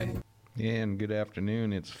And good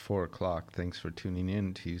afternoon. It's 4 o'clock. Thanks for tuning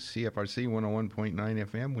in to CFRC 101.9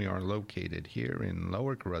 FM. We are located here in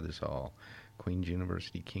Lower Carruthers Hall, Queen's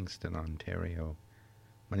University, Kingston, Ontario.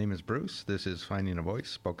 My name is Bruce. This is Finding a Voice,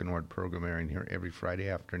 spoken word program airing here every Friday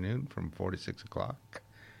afternoon from 4 to 6 o'clock.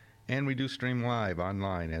 And we do stream live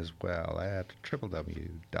online as well at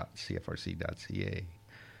www.cfrc.ca.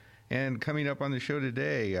 And coming up on the show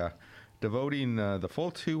today, devoting the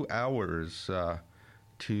full 2 hours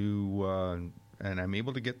and I'm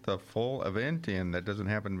able to get the full event in. That doesn't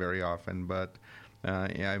happen very often, but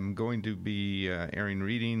I'm going to be airing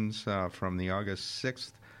readings from the August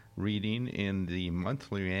 6th reading in the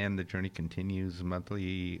monthly and The Journey Continues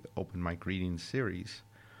monthly open mic reading series.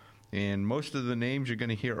 And most of the names you're going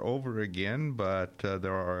to hear over again, but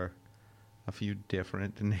there are a few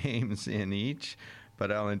different names in each,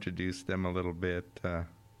 but I'll introduce them a little bit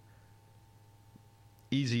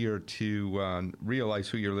easier to realize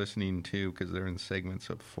who you're listening to because they're in segments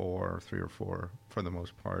of 3 or 4 for the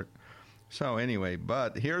most part. So anyway,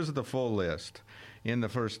 but here's the full list. In the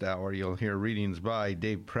first hour, you'll hear readings by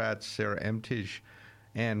Dave Pratt, Sarah Emtige,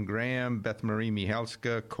 Anne Graham, Beth Marie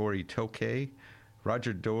Michalska, Corey Tokay,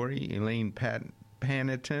 Roger Dory, Elaine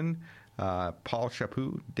Panetton, Paul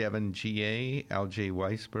Chaput, Devin G.A., L.J.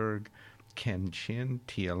 Weisberg, Ken Chin,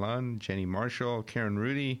 Tia Lund, Jenny Marshall, Karen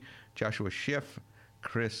Rudy, Joshua Schiff,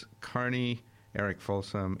 Chris Carney, Eric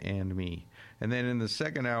Folsom, and me. And then in the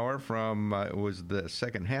second hour it was the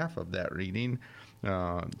second half of that reading,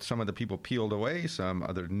 some of the people peeled away, some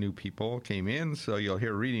other new people came in, so you'll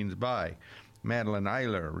hear readings by Madeline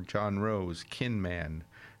Eiler, John Rose, Kinman,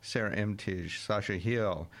 Sarah Emtige, Sasha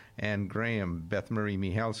Hill, Anne Graham, Beth Marie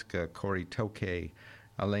Michalska, Corey Tokay,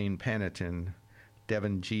 Elaine Panetton,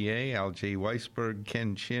 Devin G.A., L.J. Weisberg,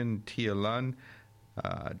 Ken Chin, Tia Lund,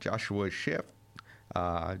 Joshua Schiff,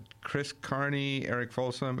 Chris Carney, Eric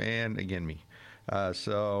Folsom, and again me.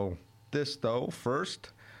 So this, though,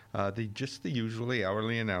 first, just the usually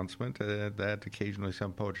hourly announcement that occasionally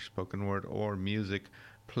some poetry, spoken word, or music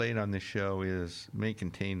played on the show may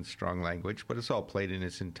contain strong language, but it's all played in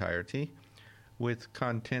its entirety with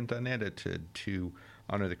content unedited to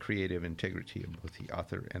honor the creative integrity of both the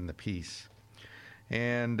author and the piece.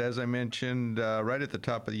 And as I mentioned right at the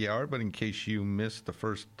top of the hour, but in case you missed the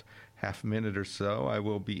first half minute or so, I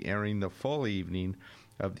will be airing the full evening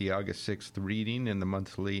of the August 6th reading in the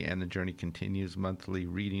monthly and The Journey Continues monthly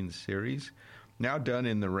reading series. Now done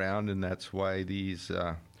in the round, and that's why these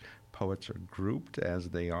poets are grouped as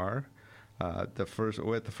they are. The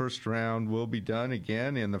first round will be done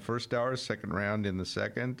again in the first hour, second round in the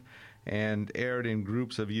second, and aired in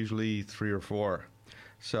groups of usually 3 or 4.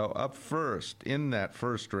 So up first, in that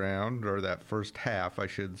first round, or that first half, I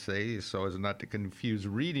should say, so as not to confuse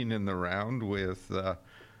reading in the round with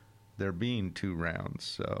there being 2 rounds.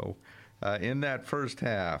 So in that first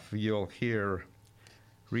half, you'll hear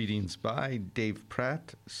readings by Dave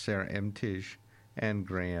Pratt, Sarah Emtige, Anne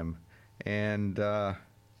Graham, and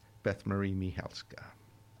Beth Marie Michalska.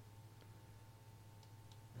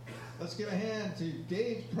 Let's give a hand to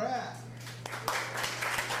Dave Pratt.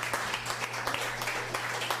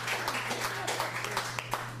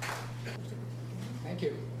 Thank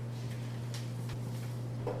you.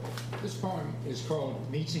 This poem is called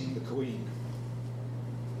Meeting the Queen.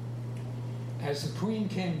 As the Queen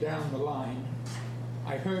came down the line,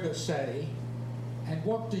 I heard her say, "And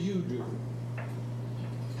what do you do?"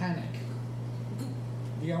 Panic.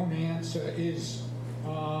 The only answer is,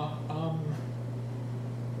 or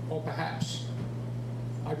perhaps,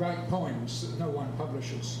 I write poems that no one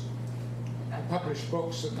publishes. I publish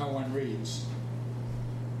books that no one reads.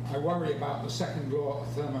 I worry about the second law of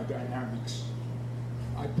thermodynamics.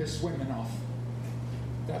 I piss women off.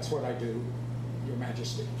 That's what I do, Your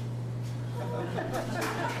Majesty.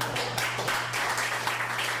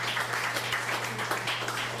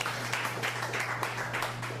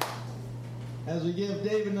 As we give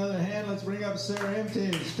Dave another hand, let's bring up Sarah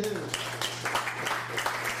Emtige, too.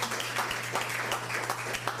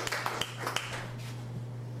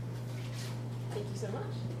 Thank you so much.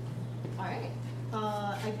 All right.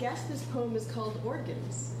 I guess this poem is called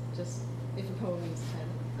Organs, just if a poem needs a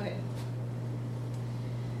title. Okay.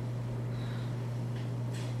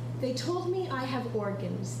 They told me I have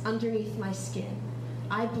organs underneath my skin.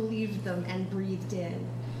 I believed them and breathed in.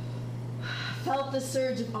 Felt the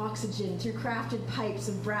surge of oxygen through crafted pipes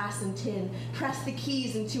of brass and tin, pressed the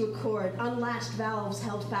keys into a chord, unlatched valves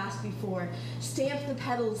held fast before, stamped the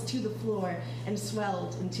pedals to the floor, and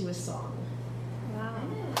swelled into a song. Wow.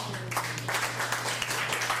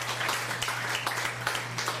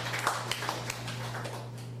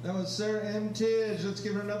 That was Sarah M. Tidge. Let's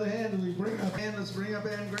give her another hand. Let's bring up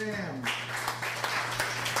Anne Graham.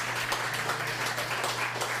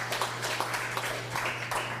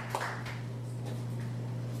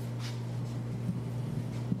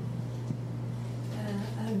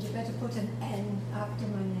 And you better put an N after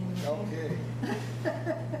my name. Okay.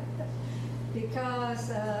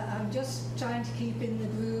 Because I'm just trying to keep in the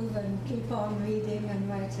groove and keep on reading and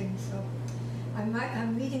writing. So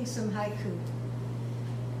I'm reading some haiku.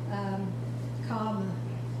 Karma.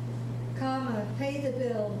 Karma, pay the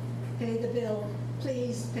bill,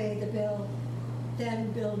 please pay the bill,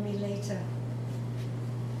 then bill me later.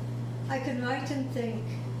 I can write and think,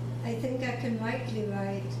 I think I can rightly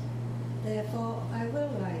write, therefore I will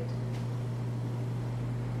write.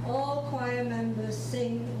 All choir members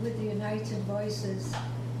sing with united voices,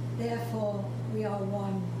 therefore we are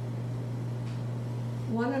one.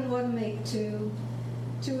 One and one make two,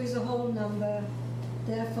 two is a whole number,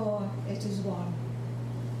 therefore it is one.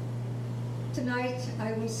 Tonight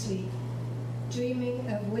I will sleep, dreaming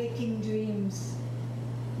of waking dreams.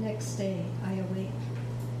 Next day I awake.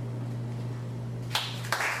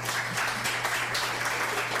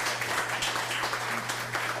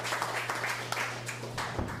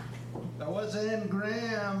 That was Anne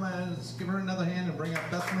Graham. Let's give her another hand and bring up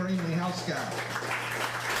Beth Marie Mihalska.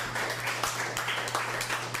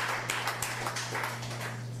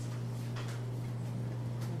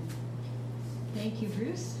 Thank you,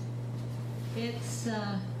 Bruce. It's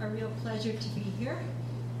a real pleasure to be here,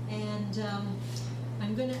 and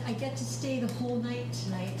I get to stay the whole night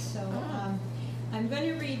tonight, so I'm going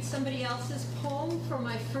to read somebody else's poem for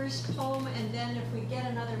my first poem, and then if we get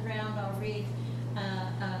another round, I'll read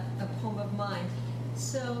a poem of mine.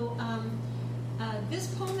 So this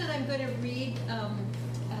poem that I'm going to read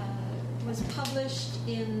was published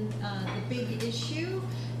in The Big Issue.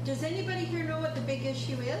 Does anybody here know what The Big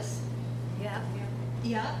Issue is? Yeah.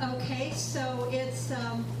 Yeah, okay, so it's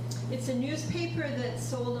a newspaper that's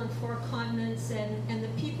sold on 4 continents, and the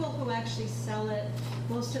people who actually sell it,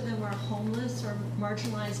 most of them are homeless or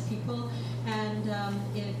marginalized people, and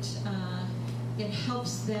it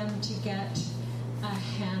helps them to get a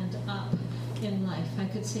hand up in life. I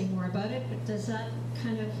could say more about it, but does that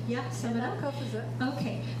kind of, sum it up?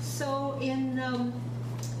 Okay, so in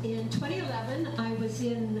 2011, I was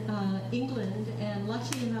in England, and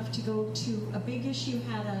lucky enough to go to A Big Issue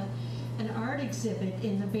had an art exhibit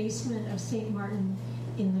in the basement of St. Martin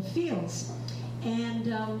in the Fields. And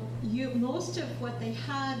most of what they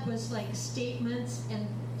had was like statements and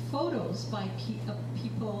photos by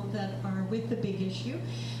people that are with The Big Issue.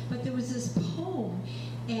 But there was this poem,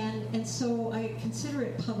 and so I consider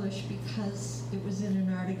it published because it was in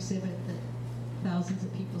an art exhibit that thousands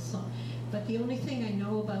of people saw. But the only thing I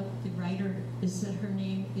know about the writer is that her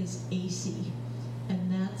name is AC, and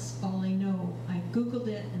that's all I know. I Googled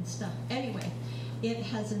it and stuff. Anyway, it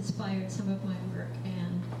has inspired some of my work,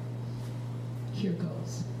 and here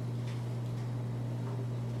goes.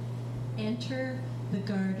 Enter the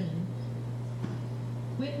garden.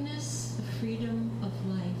 Witness the freedom of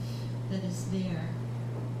life that is there.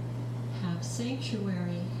 Have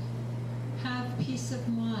sanctuary. Have peace of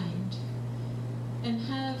mind. And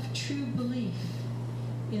have true belief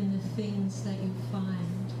in the things that you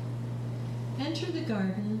find. Enter the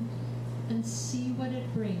garden and see what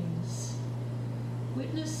it brings.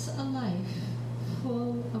 Witness a life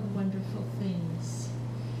full of wonderful things.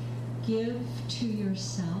 Give to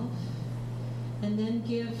yourself and then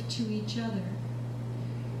give to each other.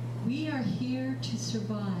 We are here to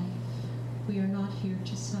survive. We are not here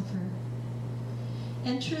to suffer.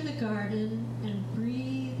 Enter the garden and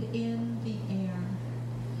breathe in the air.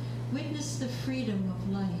 Witness the freedom of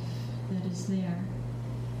life that is there.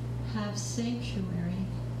 Have sanctuary,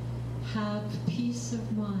 have peace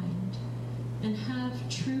of mind, and have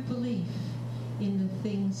true belief in the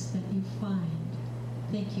things that you find.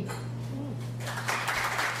 Thank you.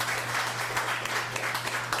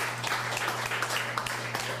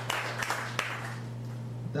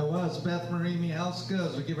 That was Beth Marie Mihalska.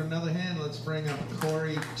 As we give her another hand, let's bring up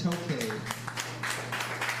Corey Tokay.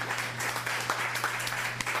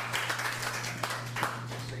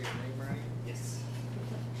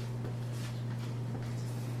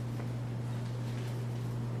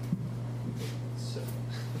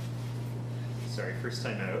 Sorry, first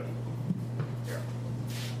time out. Yeah.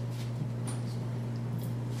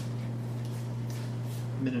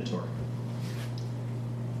 Minotaur.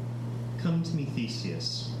 Come to me,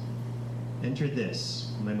 Theseus. Enter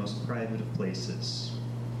this, my most private of places.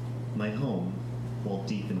 My home, walled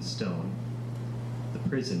deep in stone. The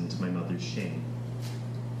prison to my mother's shame.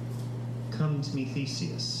 Come to me,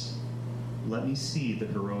 Theseus. let me see the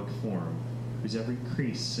heroic form whose every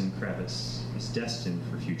crease and crevice is destined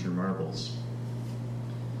for future marvels.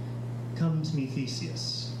 Come to me,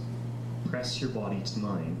 Theseus. Press your body to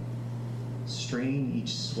mine. Strain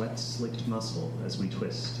each sweat-slicked muscle as we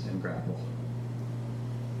twist and grapple.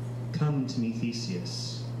 Come to me,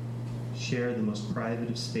 Theseus. Share the most private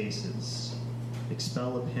of spaces.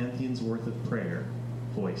 Expel a pantheon's worth of prayer,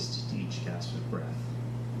 voiced to each gasp of breath.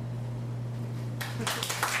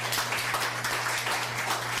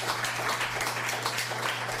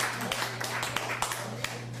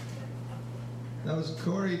 That was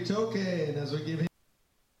Corey Toke, and as we give him...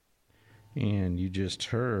 And you just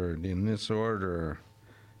heard, in this order,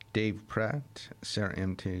 Dave Pratt, Sarah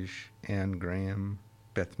Emtish, Anne Graham,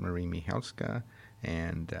 Beth Marie Michalska,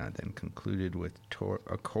 and then concluded with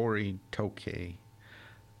Corey Toke.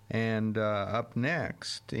 And up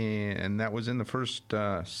next, and that was in the first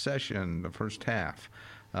session, the first half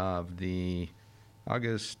of the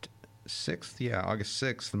August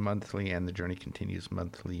 6th monthly, and the Journey Continues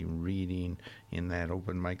monthly reading in that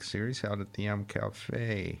open mic series held at the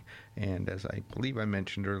Cafe. And as I believe I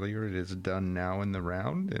mentioned earlier, it is done now in the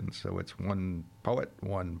round, and so it's one poet,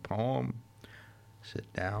 one poem,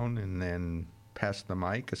 sit down, and then pass the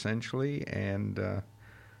mic, essentially, and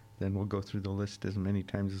then we'll go through the list as many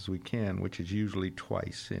times as we can, which is usually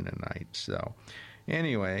twice in a night. So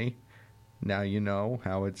anyway, now you know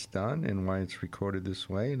how it's done and why it's recorded this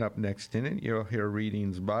way. And up next in it, you'll hear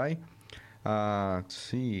readings by, let's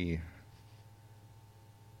see,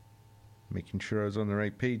 making sure I was on the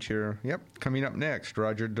right page here. Yep, coming up next,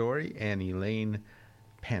 Roger Dory and Elaine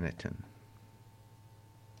Panetton.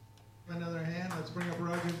 Another hand, let's bring up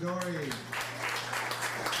Roger Dory.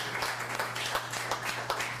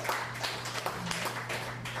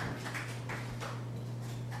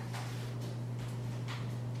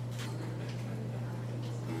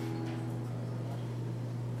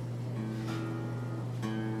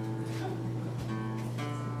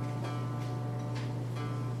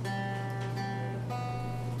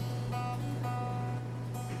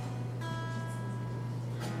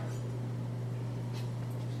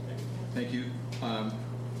 Thank you.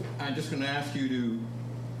 I'm just going to ask you to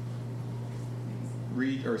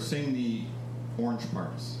read or sing the orange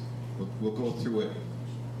parts. We'll go through it.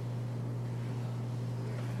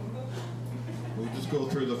 We'll just go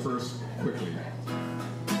through the first quickly.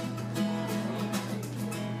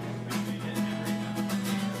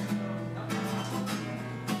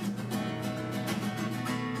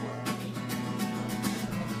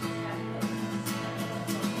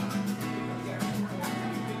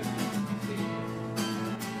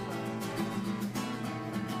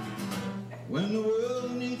 When the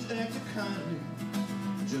world needs acting kindly,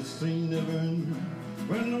 just think never know.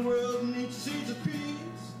 When the world needs seeds of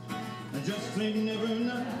peace, I just think never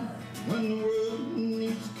know. When the world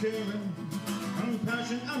needs caring,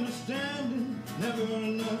 compassion, understanding, never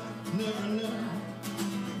know, never know.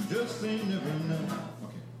 Just think never know.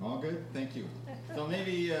 Okay, all good? Thank you. So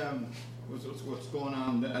maybe what's going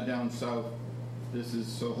on down south, this is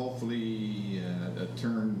so hopefully a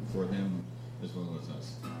turn for them as well as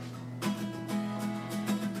us.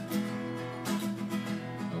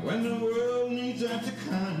 When the world needs after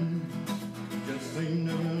kind, just think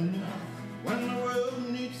never know. When the world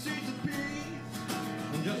needs seeds of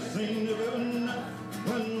peace, just think never know.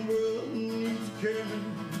 When the world needs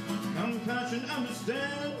caring, compassion,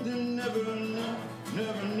 understanding, never know,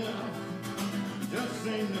 never know. Just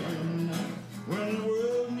think never know. When the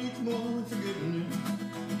world needs more forgiveness,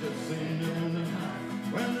 just think never know.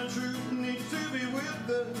 When the truth needs to be with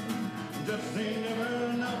us, just think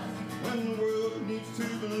never know. When the world needs to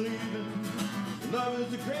believe in love is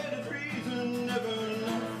the greatest reason, never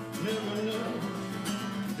know, never know.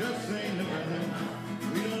 Just say never know.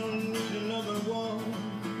 We don't need another war.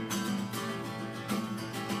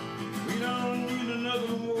 We don't need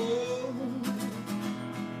another war.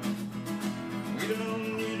 We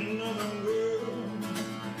don't need another world.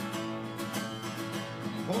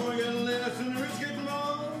 Forget less and risk it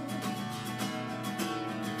more.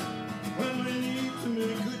 When we need to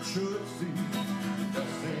make good choices,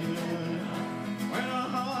 just say never know. When our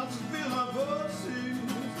hearts feel our voices,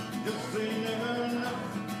 just say never know.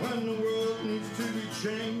 When the world needs to be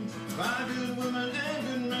changed by good women and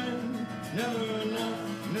good men, never know,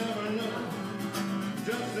 never know.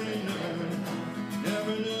 Just say never know.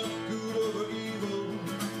 Never know good over evil.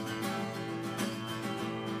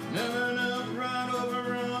 Never know right over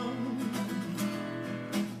wrong.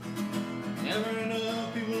 Never know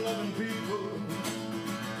people loving people.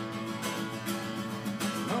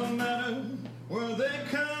 No matter where they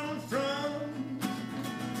come from,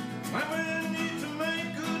 when we need to make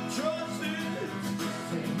good choices,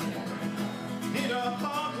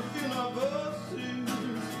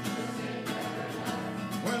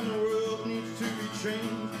 when the world needs to be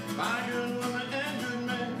changed by good women and good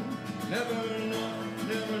men. Never enough,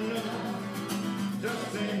 never enough,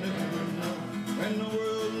 just ain't never enough. When the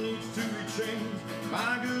world needs to be changed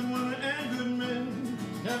by good women and good men.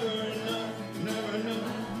 Never enough, never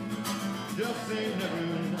enough, just ain't never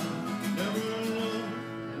enough. Never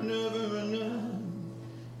enough, never enough,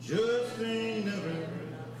 just ain't never enough.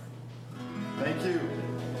 Thank you.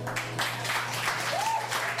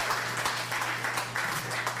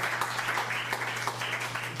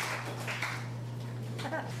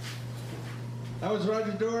 That was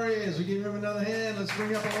Roger Dory. As we give him another hand, let's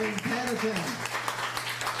bring up Elaine Patterson.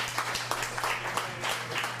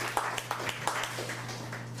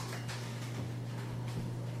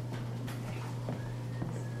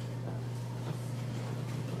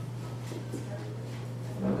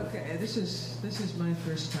 Okay, this is my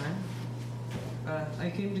first time. I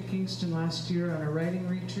came to Kingston last year on a writing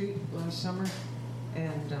retreat last summer,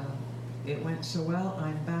 and it went so well,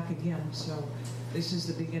 I'm back again. So this is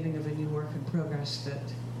the beginning of a new work in progress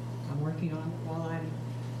that I'm working on while I'm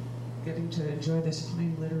getting to enjoy this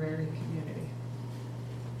fine literary community.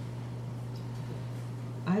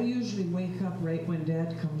 I usually wake up right when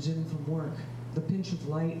Dad comes in from work. The pinch of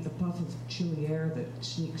light, the puff of chilly air that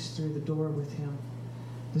sneaks through the door with him.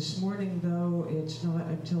 This morning, though, it's not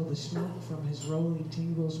until the smoke from his rolly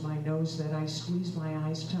tingles my nose that I squeeze my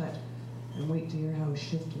eyes tight and wait to hear how his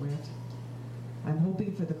shift went. I'm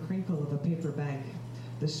hoping for the crinkle of a paper bag,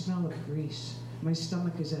 the smell of grease. My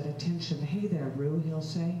stomach is at attention. Hey there, Roo, he'll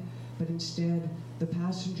say. But instead, the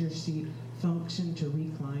passenger seat thunks into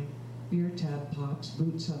recline. Beer tab pops,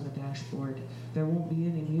 boots on the dashboard. There won't be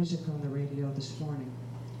any music on the radio this morning.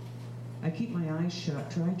 I keep my eyes shut,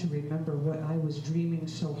 trying to remember what I was dreaming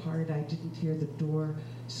so hard I didn't hear the door.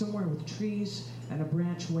 Somewhere with trees and a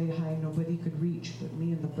branch way high nobody could reach but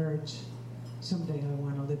me and the birds. Someday I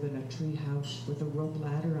want to live in a tree house with a rope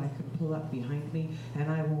ladder I can pull up behind me,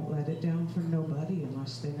 and I won't let it down for nobody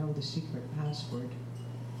unless they know the secret password.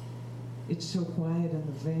 It's so quiet in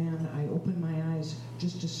the van, I open my eyes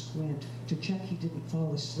just to squint, to check he didn't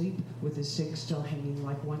fall asleep with his cig still hanging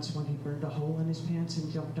like once when he burned a hole in his pants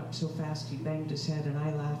and jumped up so fast he banged his head, and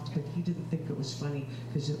I laughed, but he didn't think it was funny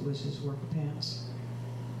because it was his work pants.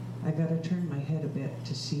 I gotta turn my head a bit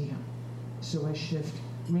to see him, so I shift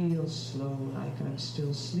real slow, like I'm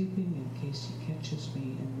still sleeping in case he catches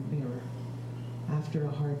me in the mirror. After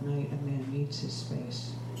a hard night, a man needs his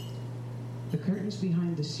space. The curtains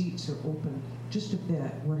behind the seats are open just a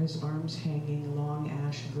bit, where his arms hanging, long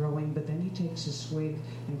ash growing, but then he takes a swig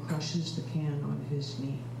and crushes the can on his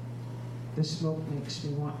knee. The smoke makes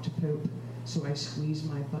me want to poop, so I squeeze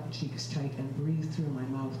my butt cheeks tight and breathe through my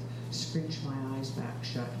mouth, scrunch my eyes back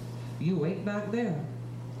shut. You wait back there.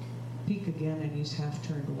 Peek again, and he's half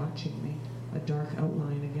turned watching me, a dark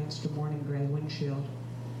outline against a morning gray windshield.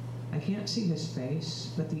 I can't see his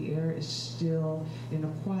face, but the air is still in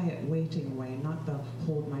a quiet waiting way, not the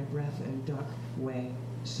hold my breath and duck way,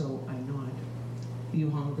 so I nod. You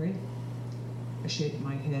hungry? I shake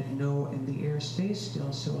my head no, and the air stays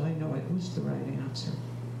still, so I know it was the right answer.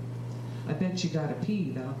 I bet you gotta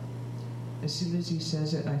pee, though. As soon as he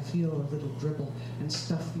says it, I feel a little dribble and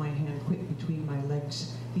stuff my hand quick between my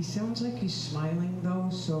legs. He sounds like he's smiling, though,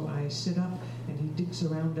 so I sit up, and he digs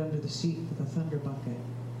around under the seat with a thunder bucket.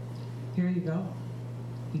 Here you go.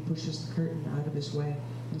 He pushes the curtain out of his way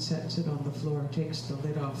and sets it on the floor, takes the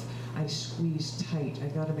lid off. I squeeze tight. I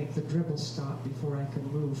gotta make the dribble stop before I can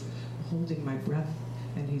move, holding my breath,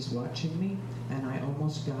 and he's watching me, and I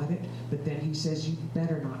almost got it, but then he says, you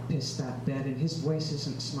better not piss that bed, and his voice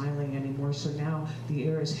isn't smiling anymore, so now the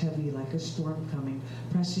air is heavy like a storm coming,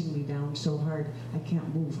 pressing me down so hard I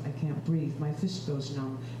can't move, I can't breathe. My fist goes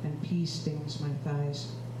numb, and pee stings my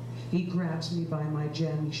thighs. He grabs me by my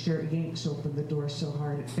jammy shirt, yanks open the door so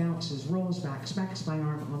hard it bounces, rolls back, smacks my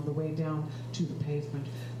arm on the way down to the pavement.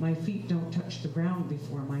 My feet don't touch the ground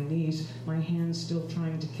before my knees, my hands still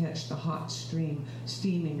trying to catch the hot stream,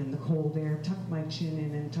 steaming in the cold air. Tuck my chin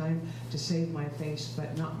in time to save my face,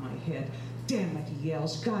 but not my head. Damn it, he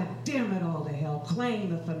yells. God damn it all to hell. Clang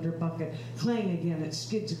the thunder bucket. Clang again. It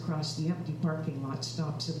skids across the empty parking lot,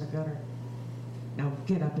 stops in the gutter. Now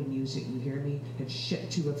get up and use it, you hear me? And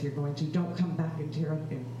shit too if you're going to. Don't come back in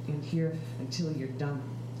here until you're done.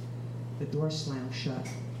 The door slams shut,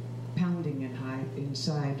 pounding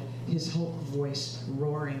inside, his Hulk voice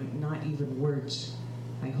roaring, not even words.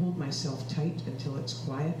 I hold myself tight until it's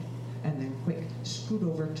quiet, and then quick, scoot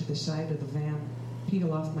over to the side of the van,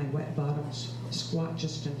 peel off my wet bottoms, squat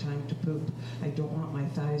just in time to poop. I don't want my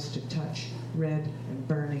thighs to touch, red and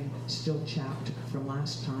burning, still chapped from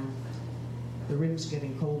last time. The rim's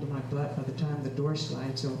getting cold in my butt by the time the door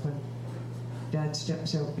slides open. Dad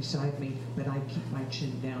steps out beside me, but I keep my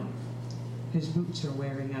chin down. His boots are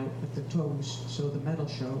wearing out at the toes, so the metal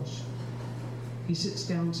shows. He sits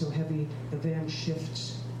down so heavy the van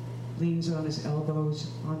shifts, leans on his elbows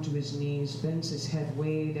onto his knees, bends his head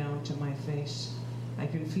way down to my face. I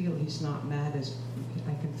can feel he's not mad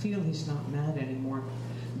anymore,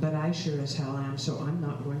 but I sure as hell am, so I'm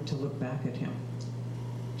not going to look back at him.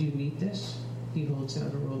 Do you need this? He holds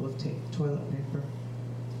out a roll of toilet paper.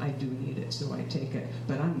 I do need it, so I take it,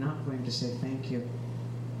 but I'm not going to say thank you.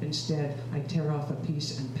 Instead, I tear off a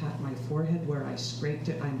piece and pat my forehead where I scraped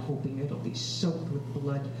it. I'm hoping it'll be soaked with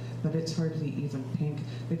blood, but it's hardly even pink.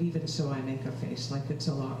 But even so, I make a face like it's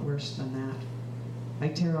a lot worse than that. I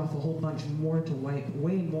tear off a whole bunch more to wipe,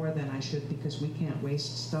 way more than I should because we can't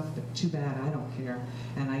waste stuff, but too bad, I don't care.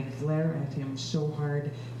 And I glare at him so hard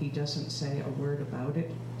he doesn't say a word about it,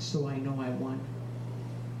 so I know I won.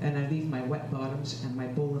 And I leave my wet bottoms and my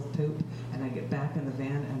bowl of poop, and I get back in the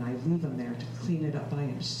van and I leave him there to clean it up by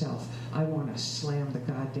himself. I want to slam the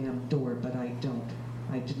goddamn door, but I don't.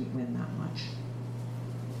 I didn't win that much.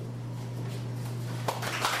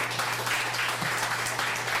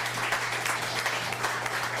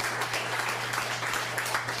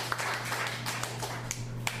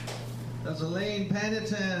 That's Elaine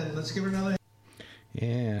Paniton. Let's give her another.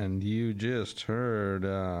 And you just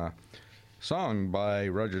heard song by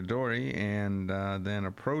Roger Dory, and then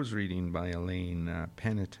a prose reading by Elaine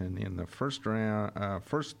Paniton in the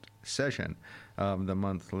first session of the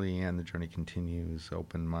monthly And the Journey Continues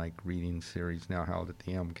open mic reading series, now held at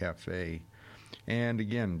the Elm Cafe. And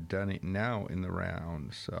again, done it now in the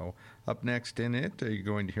round. So up next in it, you're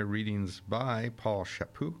going to hear readings by Paul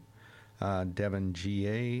Chaput, Devin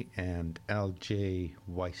G.A., and L.J.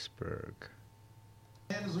 Weisberg.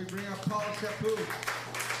 And as we bring up Paul Chaput.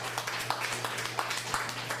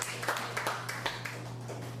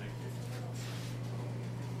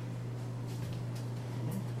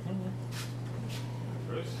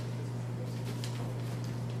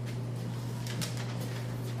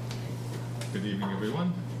 Good evening,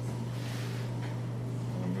 everyone.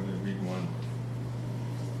 I'm going to read one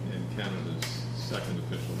in Canada's second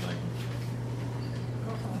official language.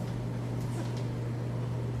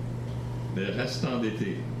 Les restants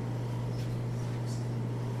d'été.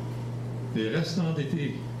 Les restants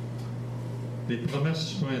d'été. Les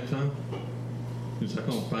promesses du printemps nous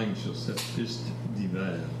accompagnent sur cette piste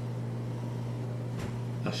d'hiver.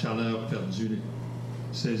 La chaleur perdue,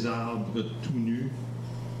 ces arbres tout nus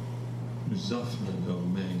nous offrent leurs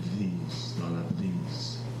mains grises dans la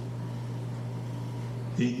brise.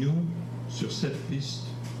 Et nous, sur cette piste,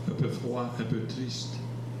 un peu froid, un peu triste,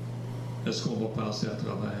 est-ce qu'on va passer à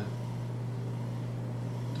travers?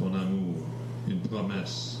 Ton amour, une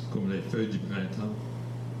promesse, comme les feuilles du printemps,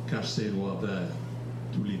 cache ses lois verts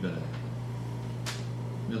tout l'hiver.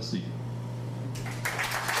 Merci.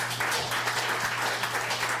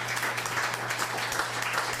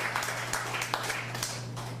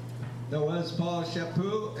 That was Paul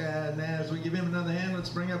Chaput, and as we give him another hand, let's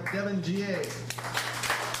bring up Devin G.A.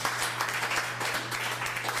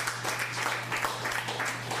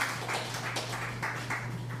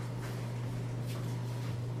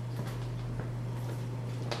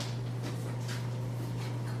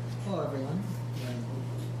 Hello, everyone.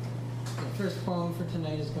 The first poem for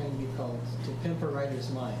tonight is going to be called To Pimp a Writer's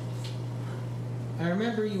Mind. I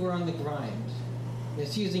remember you were on the grind,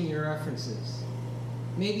 misusing your references.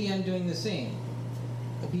 Maybe I'm doing the same,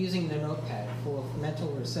 abusing the notepad full of mental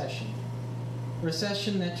recession.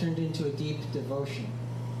 Recession that turned into a deep devotion.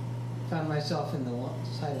 Found myself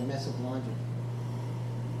inside a mess of laundry.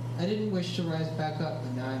 I didn't wish to rise back up,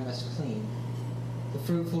 but now I must clean. The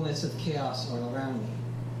fruitfulness of chaos all around me.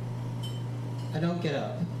 I don't get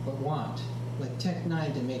up, but want, like Tech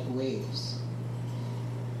 9, to make waves.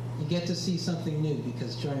 You get to see something new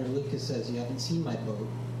because Joyner Lucas says you haven't seen my boat.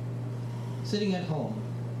 Sitting at home,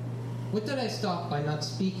 what did I stop by not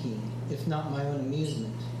speaking, if not my own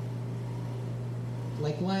amusement?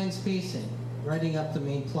 Like lines pacing, writing up the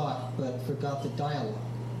main plot, but forgot the dialogue.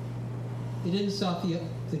 It didn't stop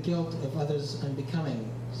the guilt of others'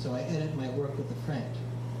 unbecoming, so I edit my work with a friend.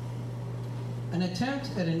 An attempt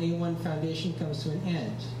at an A1 foundation comes to an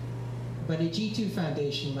end, but a G2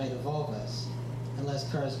 foundation might evolve us,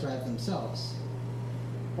 unless cars drive themselves.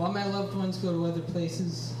 While my loved ones go to other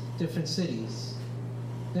places, different cities,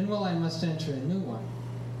 then I must enter a new one.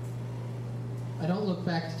 I don't look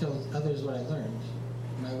back to tell others what I learned.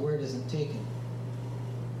 My word isn't taken.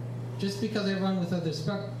 Just because I run with other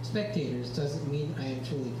spectators doesn't mean I am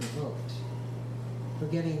truly provoked.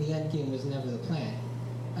 Forgetting the end game was never the plan.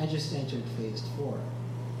 I just entered phase 4.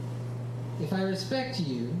 If I respect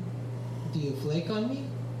you, do you flake on me?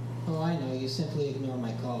 Oh, I know, you simply ignore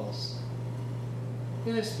my calls.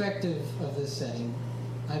 Irrespective of this setting,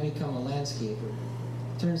 I become a landscaper,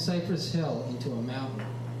 turn Cypress Hill into a mountain.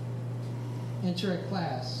 Enter a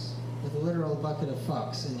class with a literal bucket of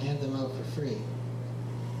fucks and hand them out for free.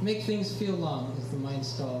 Make things feel long as the mind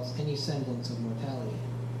stalls any semblance of mortality.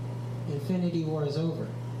 Infinity War is over.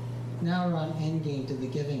 Now we're on endgame to the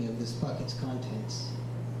giving of this bucket's contents.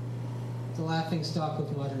 The laughing stock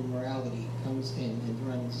of modern morality comes in and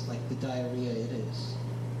runs like the diarrhea it is.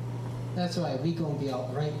 That's why we gon' be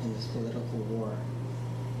outright in this political war.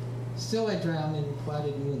 Still I drown in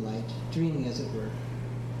clouded moonlight, dreaming as it were.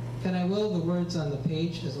 Can I will the words on the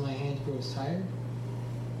page as my hand grows tired?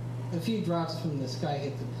 A few drops from the sky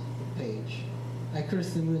hit the page. I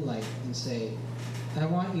curse the moonlight and say, I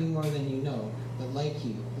want you more than you know, but like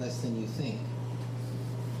you less than you think.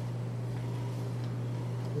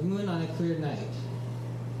 The moon on a clear night.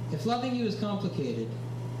 If loving you is complicated,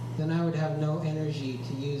 then I would have no energy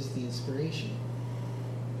to use the inspiration.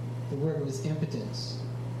 The word was impotence,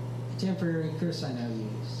 a temporary curse I now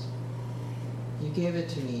use. You gave it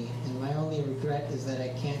to me, and my only regret is that I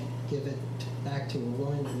can't give it back to a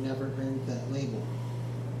woman who never earned that label.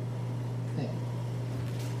 Thank you.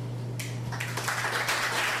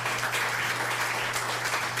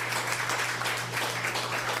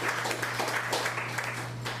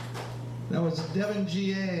 That was Devin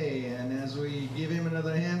G.A., and as we give him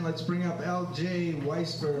another hand, let's bring up L.J.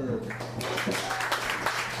 Weisberg.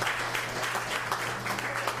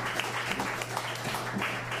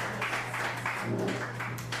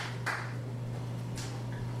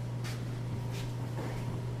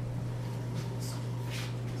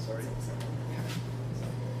 Sorry.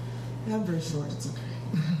 I'm very short, it's okay.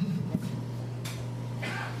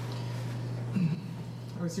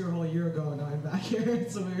 I was here a whole year ago, and now I'm back here.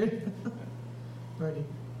 It's so weird. Ready.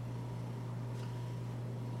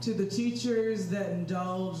 To the teachers that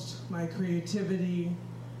indulged my creativity,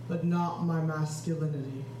 but not my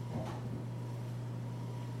masculinity.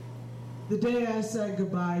 The day I said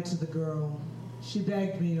goodbye to the girl, she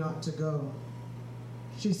begged me not to go.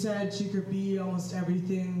 She said she could be almost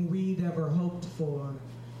everything we'd ever hoped for,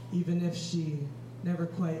 even if she never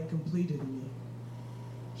quite completed me.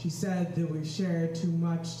 She said that we've shared too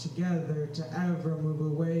much together to ever move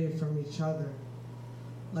away from each other,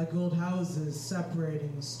 like old houses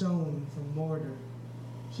separating stone from mortar.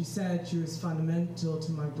 She said she was fundamental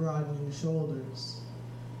to my broadening shoulders,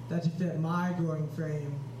 that to fit my growing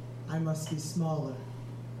frame, I must be smaller,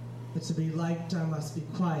 that to be liked, I must be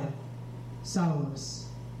quiet, soundless,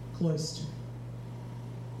 cloistered.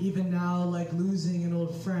 Even now, like losing an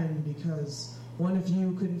old friend because one of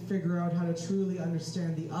you couldn't figure out how to truly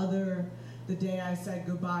understand the other. The day I said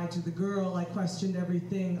goodbye to the girl, I questioned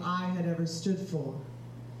everything I had ever stood for,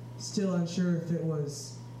 still unsure if it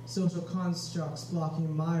was social constructs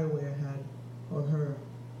blocking my way ahead or her.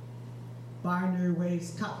 Binary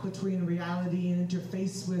waves cut between reality and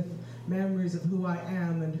interface with memories of who I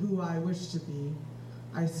am and who I wish to be.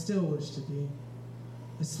 I still wish to be.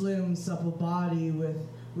 A slim, supple body with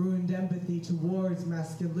ruined empathy towards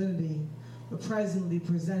masculinity, but presently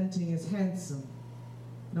presenting as handsome,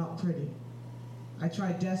 not pretty. I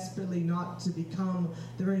tried desperately not to become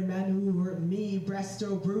the very men who hurt me, breast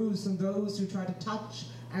or bruised from those who try to touch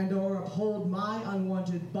and or uphold my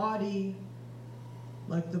unwanted body,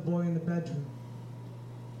 like the boy in the bedroom.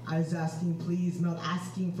 I was asking please, not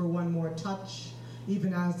asking for one more touch,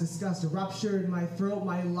 even as disgust ruptured my throat,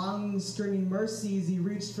 my lungs screaming mercy as he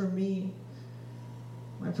reached for me.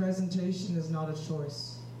 My presentation is not a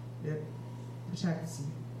choice. It protects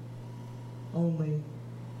me. Only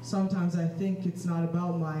sometimes I think it's not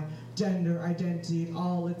about my gender identity at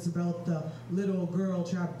all. It's about the little girl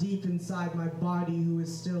trapped deep inside my body who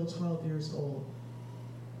is still 12 years old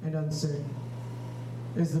and uncertain.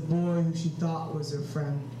 There's the boy who she thought was her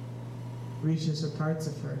friend, reaches for parts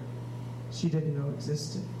of her she didn't know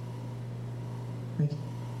existed. Thank you.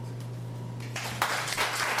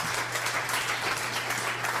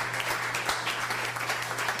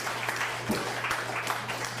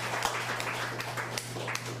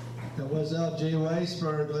 That was L.J.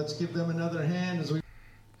 Weisberg. Let's give them another hand as we...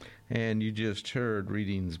 And you just heard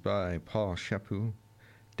readings by Paul Shepu,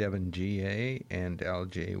 Devin G.A., and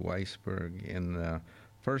L.J. Weisberg in the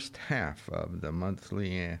first half of the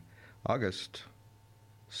monthly August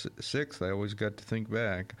 6th. I always got to think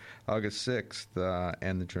back. August 6th,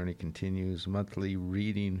 and the Journey Continues monthly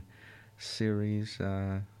reading series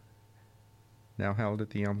now held at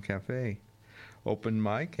the Elm Cafe. open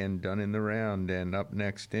mic and done in the round. And up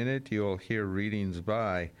next in it, you'll hear readings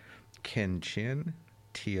by Ken Chin,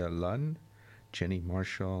 Tia Lunn, Jenny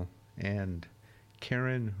Marshall, and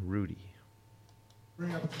Karen Rudy.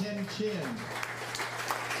 Bring up Ken Chin.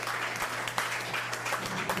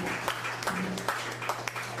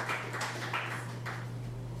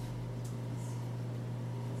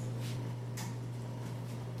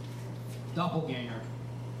 Doppelganger.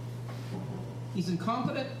 He's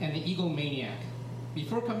incompetent and an egomaniac.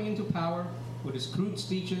 Before coming into power, with his crude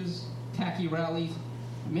speeches, tacky rallies,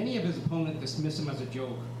 many of his opponents dismiss him as a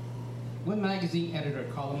joke. One magazine editor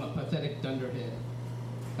called him a pathetic dunderhead.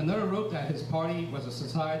 Another wrote that his party was a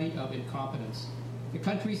society of incompetence. The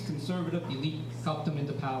country's conservative elite helped him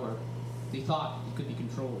into power. They thought he could be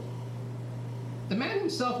controlled. The man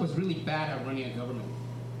himself was really bad at running a government.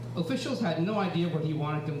 Officials had no idea what he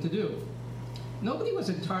wanted them to do. Nobody was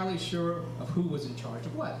entirely sure of who was in charge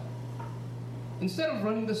of what. Instead of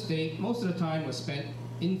running the state, most of the time was spent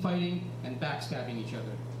infighting and backstabbing each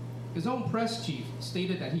other. His own press chief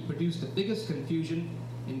stated that he produced the biggest confusion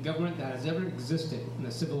in government that has ever existed in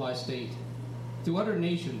a civilized state. To other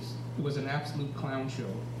nations, it was an absolute clown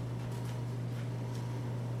show.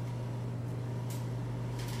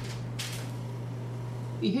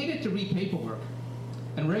 He hated to read paperwork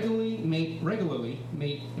and regularly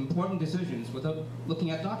made important decisions without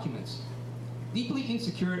looking at documents. Deeply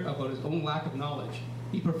insecure about his own lack of knowledge,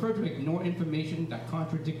 he preferred to ignore information that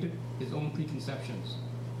contradicted his own preconceptions.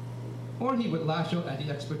 Or he would lash out at the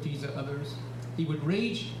expertise of others. He would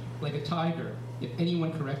rage like a tiger if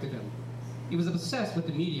anyone corrected him. He was obsessed with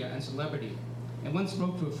the media and celebrity, and once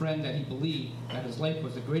wrote to a friend that he believed that his life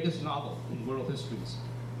was the greatest novel in world histories.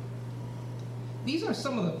 These are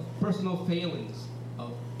some of the personal failings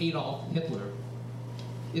of Adolf Hitler.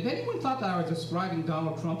 If anyone thought that I was describing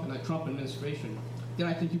Donald Trump and the Trump administration, then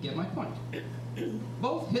I think you get my point.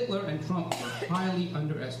 Both Hitler and Trump were highly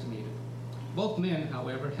underestimated. Both men,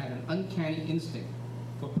 however, had an uncanny instinct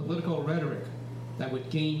for political rhetoric that would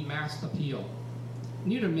gain mass appeal.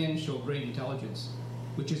 Neither men showed great intelligence,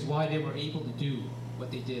 which is why they were able to do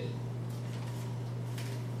what they did.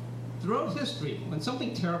 Throughout history, when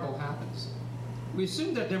something terrible happens, we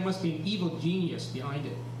assume that there must be an evil genius behind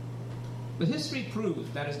it. But history proves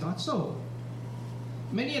that is not so.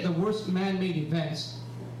 Many of the worst man-made events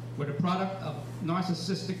were the product of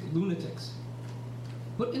narcissistic lunatics,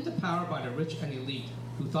 put into power by the rich and elite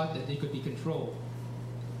who thought that they could be controlled.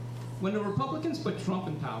 When the Republicans put Trump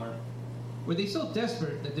in power, were they so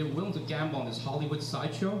desperate that they were willing to gamble on this Hollywood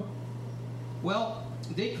sideshow? Well,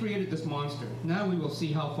 they created this monster. Now we will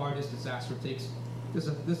see how far this disaster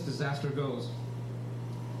goes.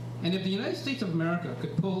 And if the United States of America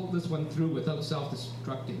could pull this one through without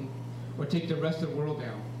self-destructing, or take the rest of the world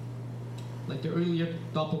down, like the earlier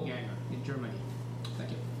doppelganger in Germany.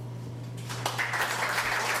 Thank you.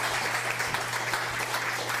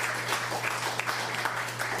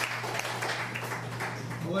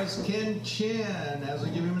 Was Ken Chin. As we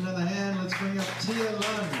give him another hand, let's bring up Tia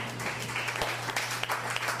Lunn.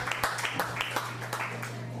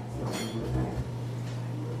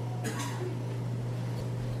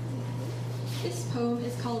 This poem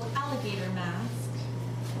is called Alligator Mask.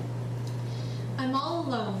 I'm all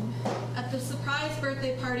alone. At the surprise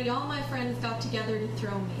birthday party, all my friends got together to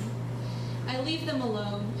throw me. I leave them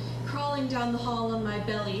alone, crawling down the hall on my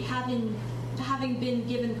belly, having been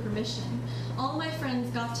given permission. All my friends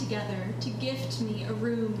got together to gift me a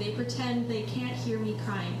room they pretend they can't hear me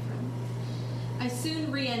crying from. I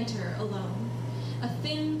soon re-enter alone. A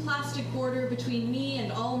thin plastic border between me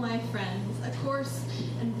and all my friends, a coarse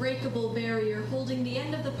and breakable barrier holding the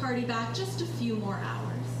end of the party back just a few more hours.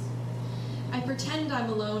 I pretend I'm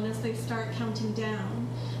alone as they start counting down.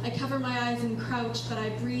 I cover my eyes and crouch, but I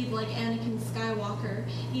breathe like Anakin Skywalker,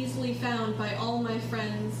 easily found by all my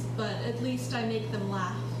friends, but at least I make them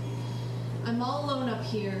laugh. I'm all alone up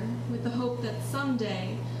here, with the hope that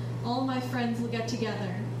someday all my friends will get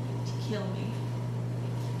together to kill me.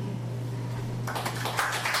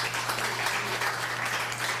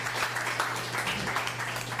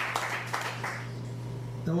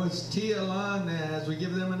 That was Tia Lunn. As we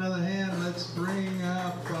give them another hand, let's bring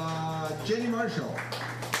up Jenny Marshall.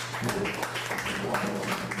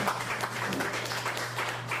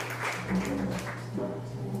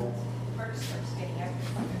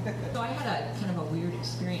 So I had a kind of a weird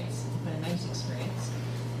experience, but a nice experience.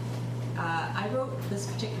 I wrote this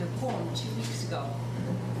particular poem 2 weeks ago,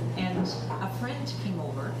 and a friend came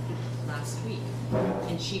over last week,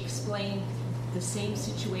 and she explained the same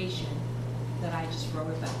situation that I just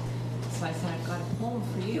wrote about. So I said, I've got a poem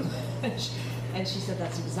for you. And she said,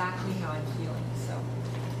 that's exactly how I'm feeling. So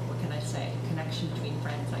what can can I say? Connection between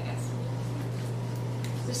friends, I guess.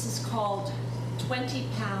 This is called 20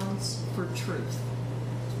 Pounds for Truth.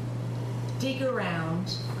 Dig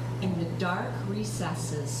around in the dark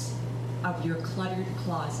recesses of your cluttered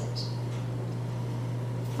closet.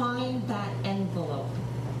 Find that envelope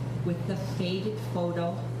with the faded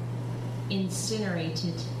photo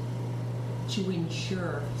incinerated to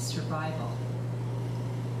ensure survival.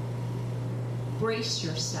 Brace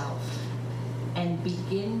yourself and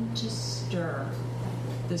begin to stir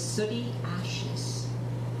the sooty ashes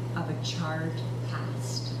of a charred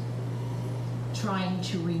past, trying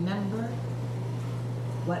to remember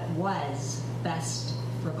what was best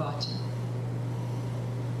forgotten.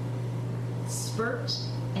 Spurt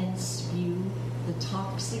and spew the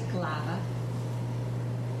toxic lava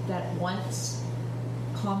that once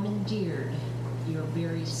commandeered your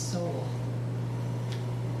very soul.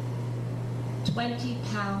 20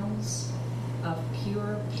 pounds of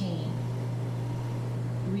pure pain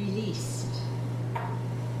released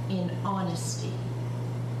in honesty,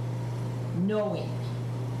 knowing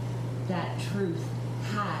that truth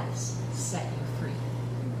has set you free.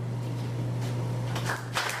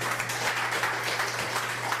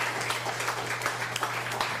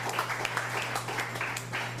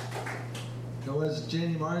 That was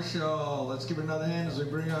Jenny Marshall. Let's give her another hand as we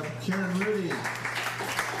bring up Karen Rudy.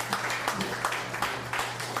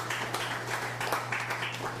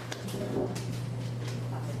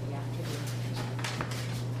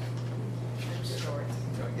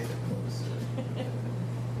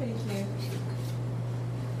 Thank you.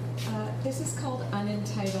 This is called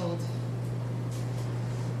Unentitled.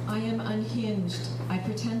 I am unhinged. I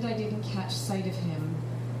pretend I didn't catch sight of him.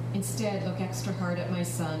 Instead, look extra hard at my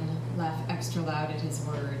son, laugh extra loud at his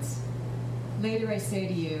words. Later I say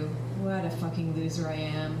to you, what a fucking loser I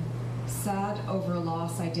am. Sad over a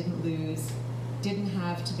loss I didn't lose, didn't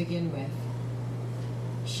have to begin with.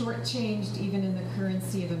 Shortchanged even in the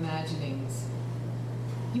currency of imaginings.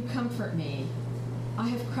 You comfort me. I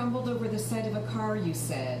have crumbled over the sight of a car, you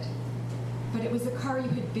said. But it was a car you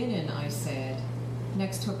had been in, I said,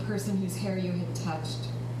 next to a person whose hair you had touched,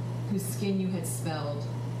 whose skin you had smelled.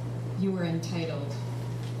 You were entitled.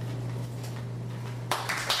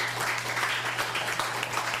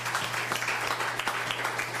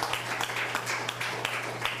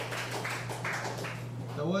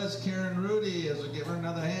 That was Karen Rudy. As we give her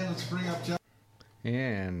another hand, let's bring up John.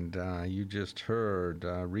 And you just heard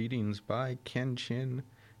readings by Kenshin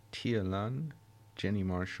Tialun, Jenny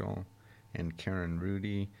Marshall, and Karen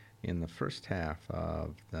Rudy in the first half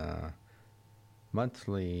of the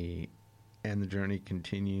monthly And the Journey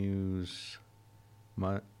Continues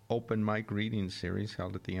open mic reading series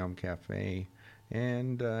held at the Elm Cafe.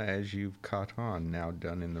 And as you've caught on, now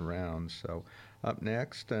done in the round. So up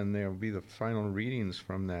next, and there will be the final readings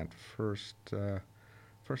from that first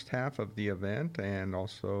half of the event, and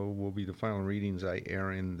also will be the final readings I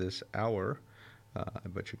air in this hour.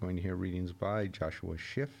 But you're going to hear readings by Joshua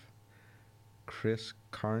Schiff, Chris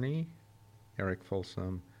Carney, Eric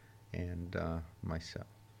Folsom, and myself.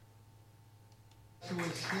 Joshua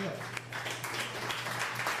Schiff.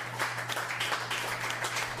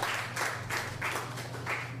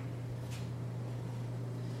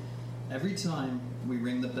 Every time we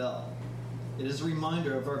ring the bell, it is a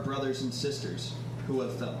reminder of our brothers and sisters who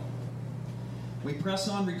have fell. We press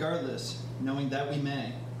on regardless, knowing that we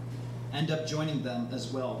may end up joining them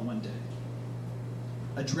as well one day.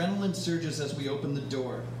 Adrenaline surges as we open the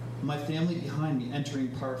door, my family behind me entering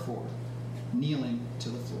par 4, kneeling to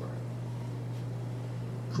the floor.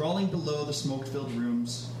 Crawling below the smoke-filled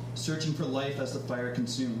rooms, searching for life as the fire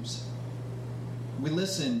consumes. We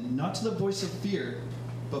listen not to the voice of fear,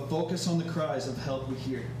 but focus on the cries of help we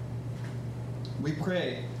hear. We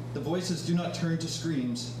pray the voices do not turn to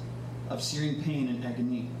screams of searing pain and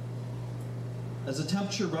agony. As the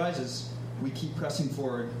temperature rises, we keep pressing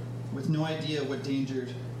forward with no idea what danger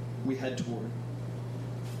we head toward.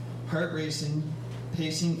 Heart racing,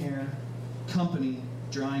 pacing air, company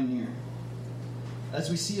drawing near. As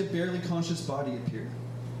we see a barely conscious body appear,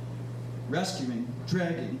 rescuing,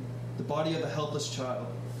 dragging the body of a helpless child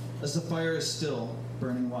as the fire is still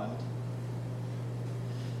burning wild.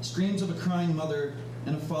 Screams of a crying mother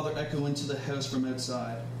and a father echo into the house from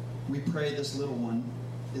outside. We pray this little one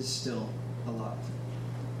is still alive.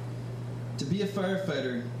 To be a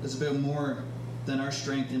firefighter is about more than our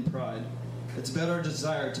strength and pride. It's about our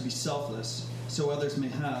desire to be selfless so others may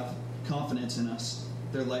have confidence in us,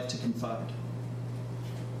 their life to confide.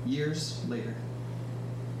 Years later.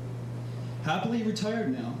 Happily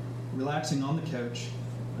retired now, relaxing on the couch.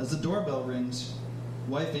 As the doorbell rings,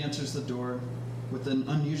 wife answers the door with an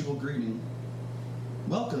unusual greeting.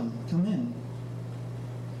 Welcome, come in.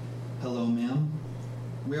 Hello, ma'am.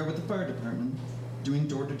 We are with the fire department, doing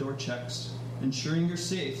door-to-door checks, ensuring you're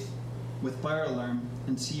safe with fire alarm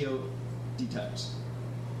and CO detect.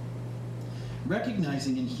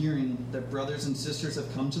 Recognizing and hearing that brothers and sisters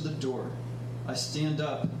have come to the door, I stand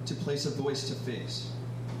up to place a voice to face.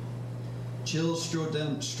 Chills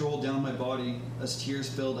stroll down my body as tears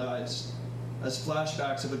filled eyes, as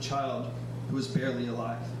flashbacks of a child who was barely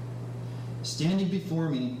alive. Standing before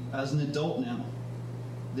me as an adult now,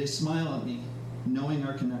 they smile at me, knowing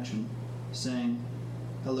our connection, saying,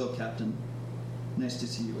 "Hello, Captain. Nice to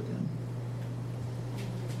see you again."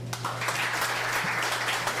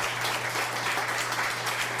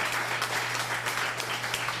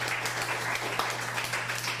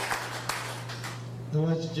 That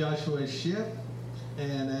was Joshua Schiff.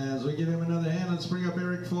 And as we give him another hand, let's bring up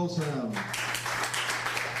Eric Folsom.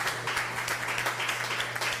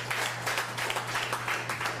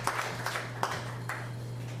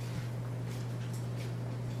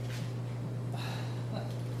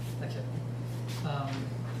 Thank you.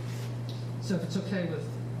 So if it's okay with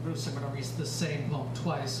Bruce, I'm going to read the same poem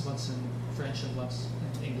twice, once in French and once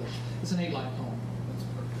in English. It's an 8-line poem.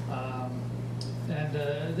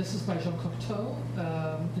 This is by Jean Cocteau.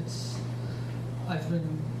 I've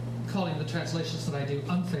been calling the translations that I do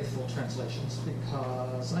unfaithful translations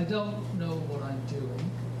because I don't know what I'm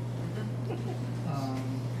doing.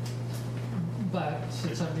 But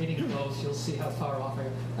since I'm reading both, you'll see how far off I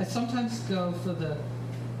am. I sometimes go for the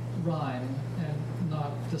rhyme and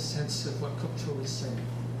not the sense of what Cocteau is saying.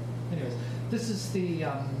 Anyways, this is the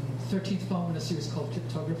 13th poem in a series called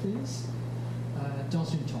Cryptographies,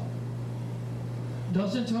 Dans une tombe.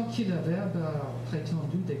 Dans un temps qu'il avait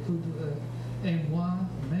prétendu découdre, et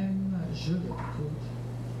moi-même je l'écoute,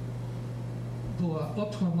 pour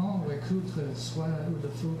autrement recoudre soit où le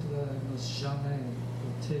foudre n'ose jamais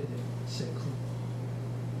ôter ses coups.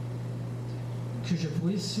 Que je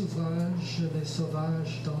puisse ouvrage les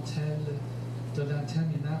sauvages dentelles de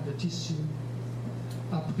l'interminable tissu,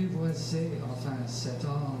 apprivoiser enfin cet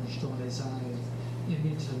ange dont les ailes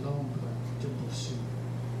imitent l'ombre du bossu.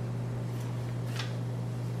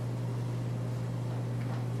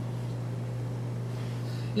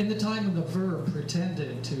 In the time when the verb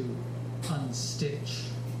pretended to unstitch,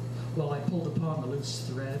 while I pulled upon the loose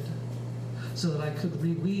thread, so that I could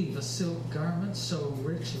reweave a silk garment so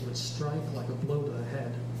rich it would strike like a blow to the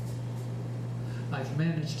head, I've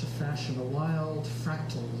managed to fashion a wild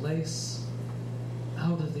fractal lace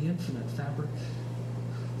out of the infinite fabric,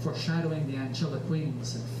 foreshadowing the angelic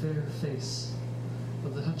wings and fair face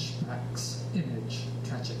of the hunchback's image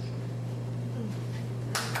tragic.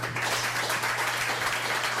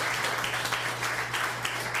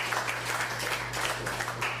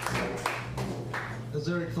 As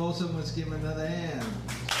Eric Folsom, let's give him another hand.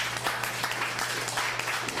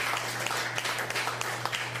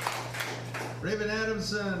 Raven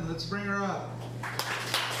Adamson, let's bring her up.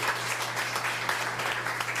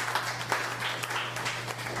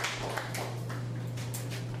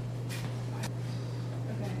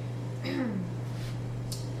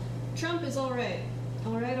 Trump is all right.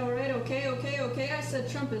 All right, okay. I said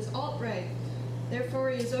Trump is alt-right. Therefore,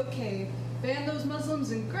 he is okay. Ban those Muslims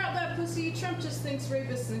and grab that pussy. Trump just thinks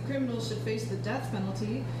rapists and criminals should face the death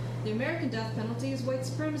penalty. The American death penalty is white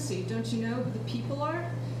supremacy. Don't you know who the people are?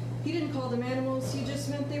 He didn't call them animals. He just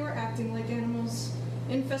meant they were acting like animals.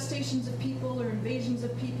 Infestations of people or invasions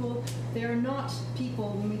of people, they are not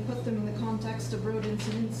people when we put them in the context of rodents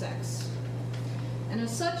and insects. And as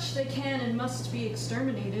such, they can and must be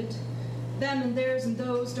exterminated. Them and theirs and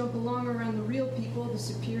those don't belong around the real people, the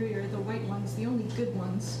superior, the white ones, the only good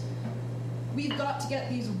ones. We've got to get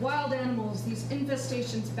these wild animals, these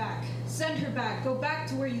infestations back. Send her back. Go back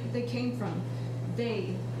to where they came from.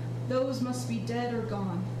 Those must be dead or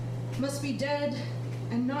gone. Must be dead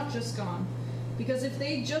and not just gone. Because if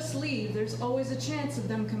they just leave, there's always a chance of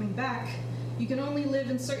them coming back. You can only live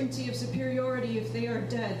in certainty of superiority if they are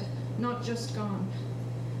dead, not just gone.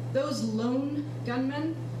 Those lone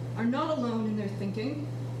gunmen are not alone in their thinking,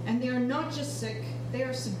 and they are not just sick. They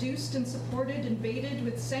are seduced and supported and baited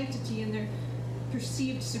with sanctity in their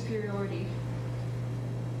perceived superiority.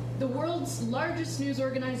 The world's largest news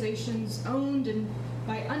organizations, owned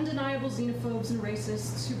by undeniable xenophobes and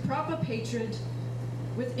racists who prop up hatred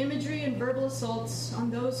with imagery and verbal assaults on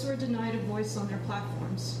those who are denied a voice on their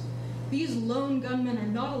platforms. These lone gunmen are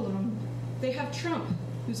not alone. They have Trump,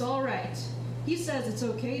 who's all right. He says it's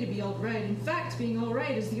okay to be alt-right. In fact, being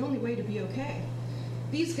all-right is the only way to be okay.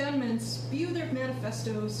 These gunmen spew their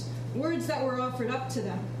manifestos, words that were offered up to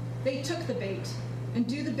them. They took the bait and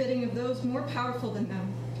do the bidding of those more powerful than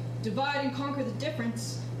them. Divide and conquer the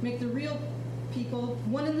difference. Make the real people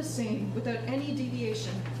one and the same without any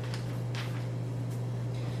deviation.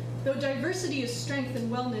 Though diversity is strength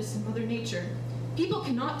and wellness in Mother Nature, people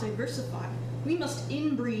cannot diversify. We must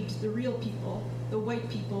inbreed the real people, the white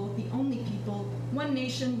people, the only people, one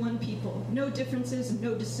nation, one people, no differences and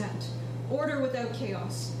no dissent. Order without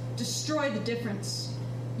chaos. Destroy the difference.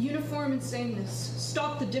 Uniform in sameness.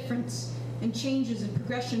 Stop the difference and changes and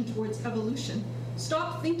progression towards evolution.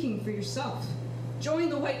 Stop thinking for yourself. Join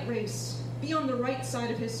the white race. Be on the right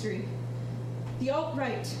side of history. The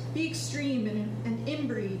alt-right. Be extreme and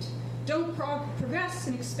inbreed. Don't progress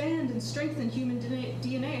and expand and strengthen human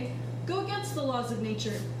DNA. Go against the laws of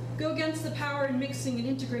nature. Go against the power in mixing and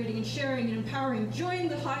integrating and sharing and empowering. Join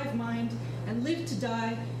the hive mind and live to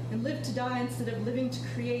die instead of living to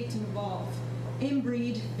create and evolve.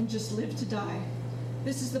 Inbreed and just live to die.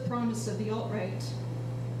 This is the promise of the alt-right.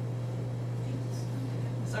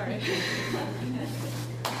 Sorry.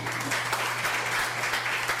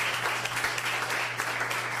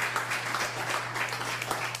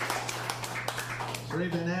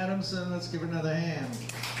 Raven Adamson, let's give her another hand.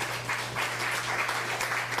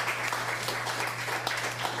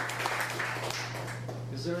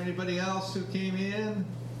 Is there anybody else who came in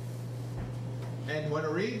and want to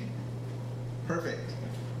read? Perfect.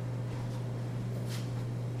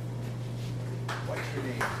 What's your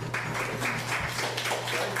name?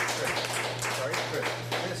 Sorry,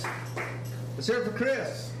 Chris. Let's hear it for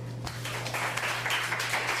Chris.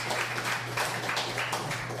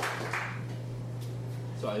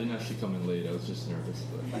 So I didn't actually come in late. I was just nervous.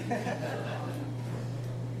 But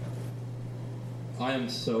I am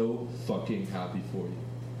so fucking happy for you.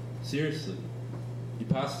 Seriously. You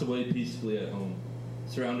passed away peacefully at home,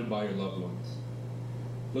 surrounded by your loved ones.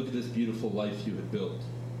 Look at this beautiful life you had built.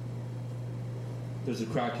 There's a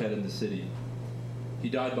crackhead in the city. He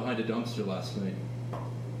died behind a dumpster last night,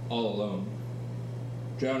 all alone,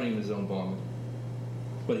 drowning in his own vomit.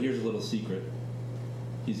 But here's a little secret.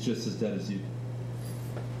 He's just as dead as you.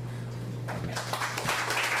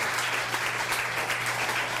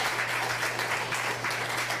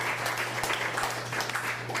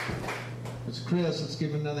 It's Chris. Let's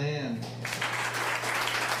give him another hand.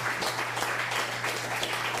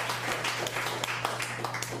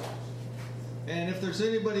 And if there's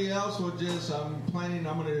anybody else, I'm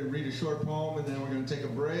going to read a short poem, and then we're going to take a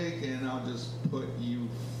break, and I'll just put you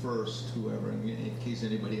first, whoever, in case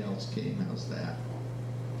anybody else came. How's that?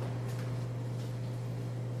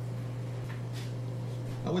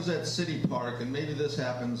 I was at City Park, and maybe this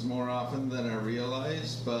happens more often than I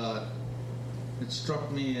realize, but it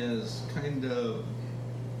struck me as kind of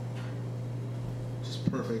just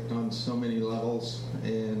perfect on so many levels,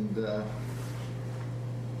 and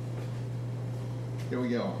here we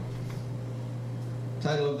go.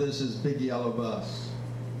 Title of this is Big Yellow Bus.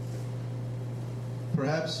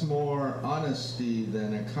 Perhaps more honesty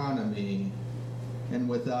than economy, and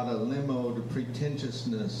without a limo to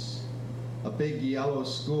pretentiousness, a big yellow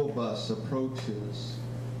school bus approaches.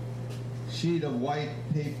 Sheet of white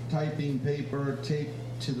typing paper taped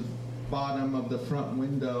to the bottom of the front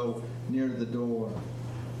window near the door,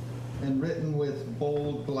 and written with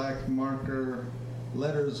bold black marker,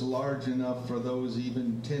 letters large enough for those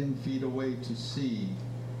even 10 feet away to see,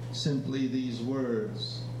 simply these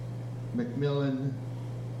words: Macmillan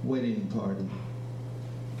Wedding Party.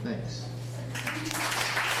 Thanks.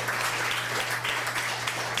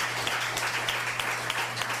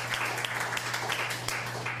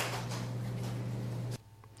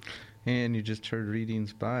 And you just heard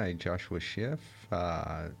readings by Joshua Schiff,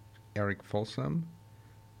 Eric Folsom,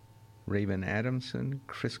 Raven Adamson,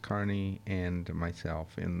 Chris Carney, and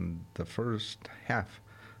myself in the first half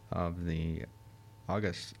of the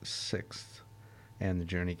August 6th. And the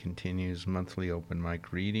Journey Continues monthly open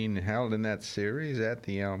mic reading held in that series at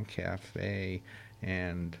the Elm Cafe,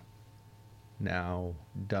 and now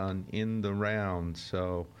done in the round.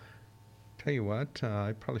 So, tell you what,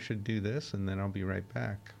 I probably should do this, and then I'll be right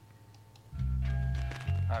back.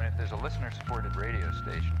 If there's a listener-supported radio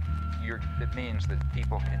station, it means that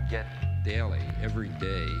people can get daily, every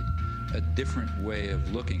day, a different way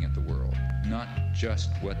of looking at the world. Not just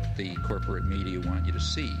what the corporate media want you to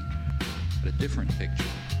see, but a different picture,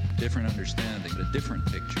 different understanding, but a different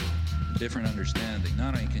picture, a different understanding.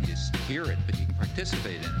 Not only can you hear it, but you can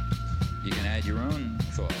participate in it. You can add your own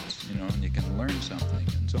thoughts, and you can learn something,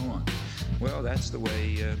 and so on. Well, that's the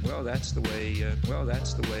way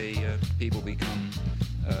people become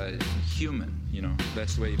human.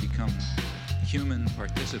 That's the way you become human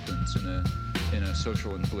participants in a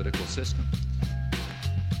social and political system.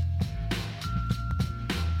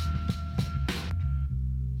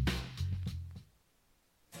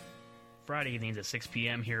 Friday evenings at 6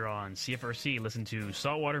 p.m. here on CFRC. Listen to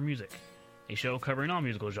Saltwater Music, a show covering all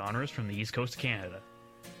musical genres from the East Coast of Canada.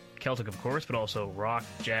 Celtic, of course, but also rock,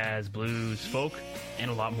 jazz, blues, folk, and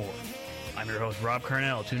a lot more. I'm your host, Rob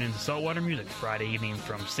Carnell. Tune in to Saltwater Music Friday evenings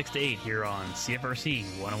from 6 to 8 here on CFRC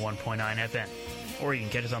 101.9 FM. Or you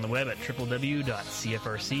can catch us on the web at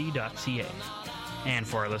www.cfrc.ca. And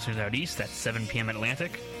for our listeners out east, that's 7 p.m.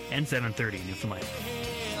 Atlantic and 7:30 Newfoundland.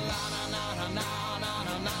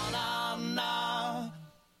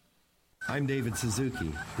 I'm David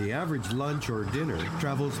Suzuki. The average lunch or dinner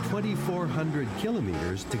travels 2,400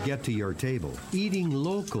 kilometers to get to your table. Eating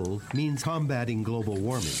local means combating global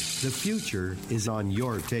warming. The future is on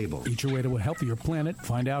your table. Eat your way to a healthier planet.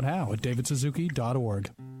 Find out how at davidsuzuki.org.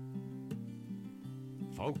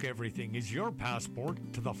 Folk Everything is your passport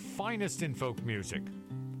to the finest in folk music.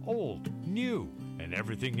 Old, new, and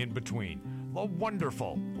everything in between. The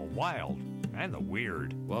wonderful, the wild, and the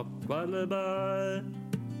weird. Walk quietly by.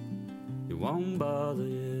 He won't bother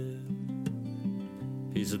you.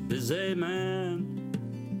 He's a busy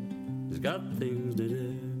man. He's got things to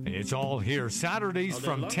do. It's all here Saturdays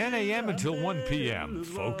from 10 a.m. until 1 p.m.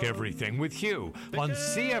 Folk Everything with Hugh on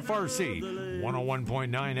CFRC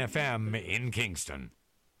 101.9 FM in Kingston.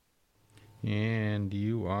 And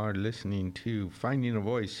you are listening to Finding a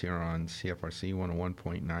Voice here on CFRC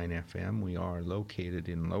 101.9 FM. We are located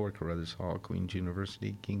in Lower Carruthers Hall, Queen's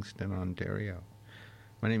University, Kingston, Ontario.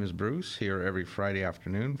 My name is Bruce, here every Friday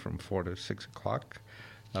afternoon from 4 to 6 o'clock.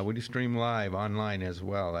 We do stream live online as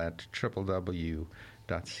well at www.cfrc.ca.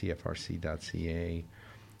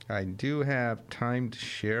 I do have time to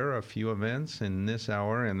share a few events in this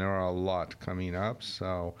hour, and there are a lot coming up,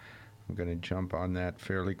 so I'm going to jump on that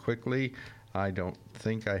fairly quickly. I don't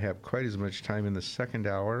think I have quite as much time in the second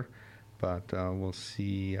hour, but we'll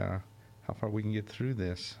see how far we can get through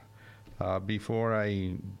this. Before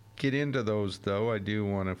I get into those, though, I do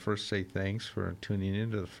want to first say thanks for tuning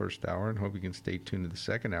into the first hour and hope you can stay tuned to the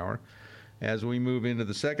second hour. As we move into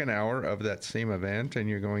the second hour of that same event, and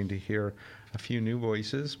you're going to hear a few new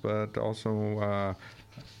voices, but also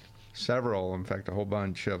several, in fact, a whole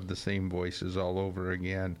bunch of the same voices all over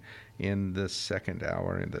again in the second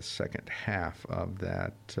hour, in the second half of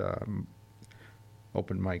that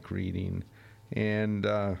open mic reading. And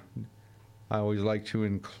I always like to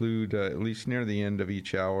include, at least near the end of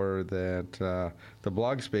each hour, that the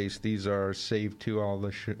blog space, these are saved to,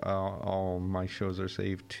 all my shows are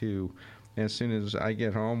saved to. As soon as I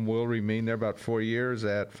get home, we'll remain there about 4 years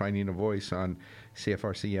at Finding a Voice on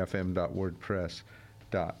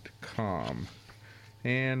cfrcfm.wordpress.com.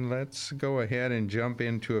 And let's go ahead and jump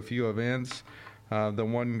into a few events.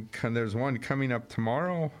 There's one coming up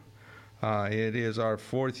tomorrow. It is our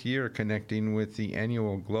fourth year connecting with the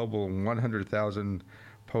annual Global 100,000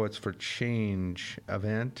 Poets for Change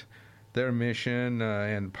event. Their mission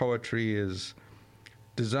and poetry is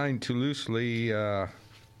designed to loosely, at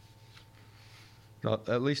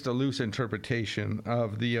least a loose interpretation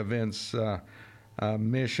of the event's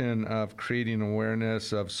mission of creating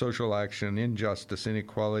awareness of social action, injustice,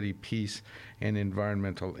 inequality, peace, and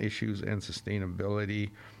environmental issues and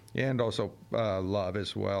sustainability, and also love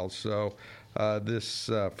as well. So this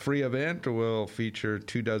free event will feature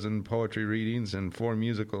 24 poetry readings and 4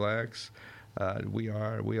 musical acts. We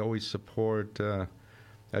always support a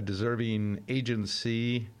deserving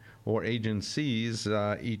agency or agencies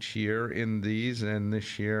each year in these, and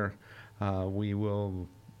this year we will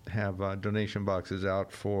have donation boxes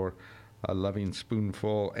out for Loving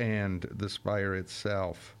Spoonful and the Spire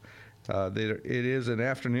itself. It is an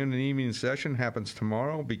afternoon and evening session, happens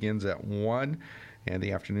tomorrow, begins at 1, and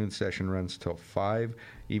the afternoon session runs till 5.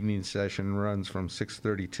 Evening session runs from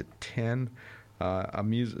 6:30 to 10.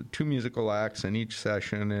 2 musical acts in each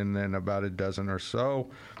session, and then about a dozen or so,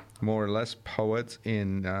 more or less, poets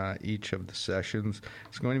in each of the sessions.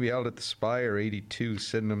 It's going to be held at the Spire, 82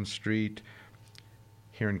 Sydenham Street,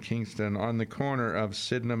 here in Kingston, on the corner of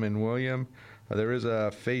Sydenham and William. There is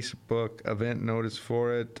a Facebook event notice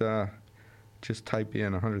for it. Just type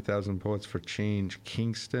in 100,000 Poets for Change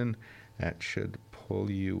Kingston. That should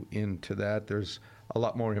pull you into that. There's a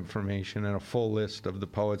lot more information and a full list of the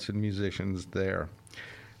poets and musicians there.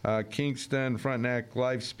 Kingston Frontenac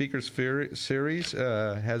Live Speakers Series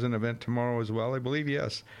has an event tomorrow as well, I believe,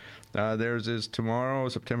 yes. Theirs is tomorrow,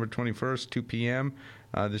 September 21st, 2 p.m.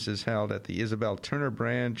 This is held at the Isabel Turner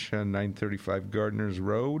Branch, 935 Gardners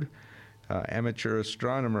Road. Amateur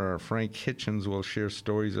astronomer Frank Hitchens will share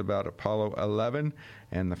stories about Apollo 11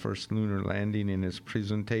 and the first lunar landing in his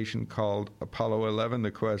presentation called Apollo 11,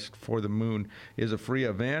 The Quest for the Moon. Is a free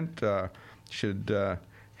event. Should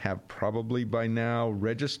have probably by now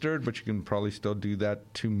registered, but you can probably still do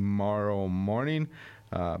that tomorrow morning.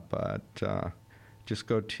 But just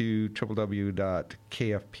go to www.kfpl.ca,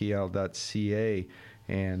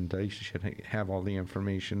 and you should have all the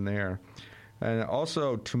information there. And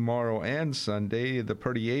also tomorrow and Sunday, the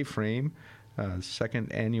Purdy A-Frame,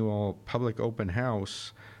 second annual public open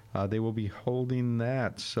house, they will be holding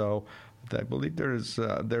that. So I believe there's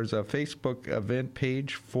a Facebook event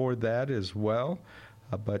page for that as well.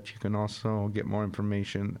 But you can also get more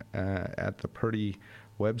information at the Purdy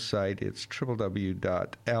website. It's www.lpurdy,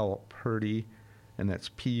 and that's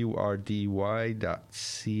PURDY.ca.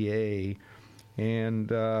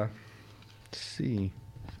 And let's see.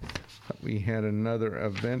 We had another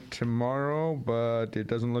event tomorrow, but it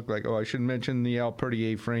doesn't look like... Oh, I should mention the Al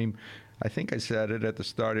Purdy A-Frame. I think I said it at the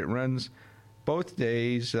start. It runs both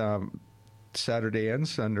days, Saturday and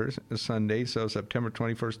Sunday, so September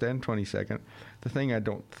 21st and 22nd. The thing I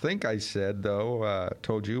don't think I said, though,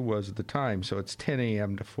 told you, was the time. So it's 10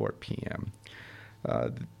 a.m. to 4 p.m.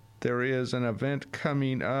 There is an event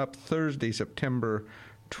coming up Thursday, September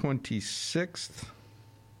 26th,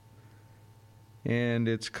 and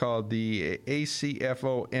it's called the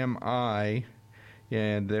ACFOMI,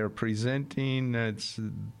 and they're presenting, it's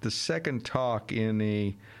the second talk in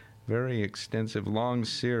a very extensive, long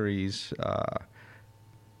series.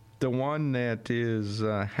 The one that is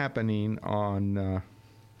happening on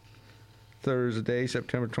Thursday,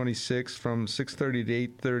 September 26th, from 6:30 to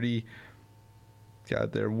 8:30.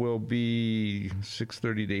 There will be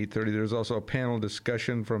 6:30 to 8:30. There's also a panel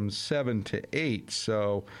discussion from 7 to 8.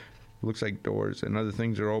 So it looks like doors and other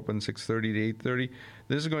things are open 6:30 to 8:30.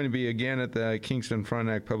 This is going to be again at the Kingston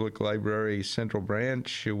Frontenac Public Library Central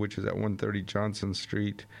Branch, which is at 130 Johnson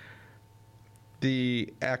Street.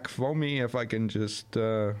 The ACFOMI, if I can just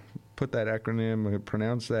put that acronym,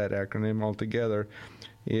 pronounce that acronym altogether,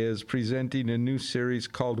 is presenting a new series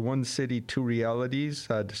called One City, Two Realities,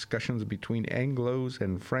 discussions between Anglos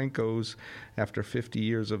and Francos after 50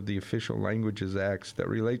 years of the Official Languages Acts, that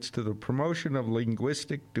relates to the promotion of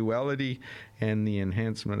linguistic duality and the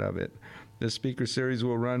enhancement of it. This speaker series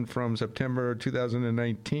will run from September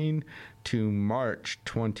 2019 to March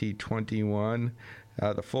 2021.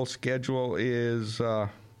 The full schedule is,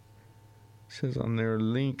 says on their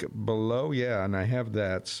link below. Yeah, and I have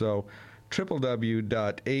that. So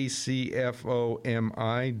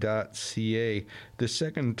www.acfomi.ca. The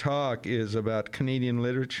second talk is about Canadian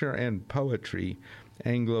literature and poetry,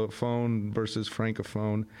 Anglophone versus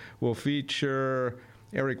Francophone. Will feature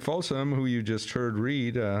Eric Folsom, who you just heard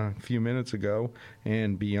read a few minutes ago,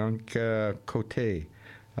 and Bianca Cote,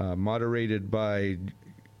 moderated by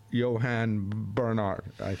Johan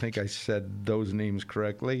Bernard. I think I said those names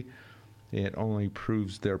correctly. It only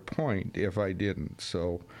proves their point if I didn't.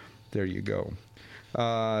 So there you go.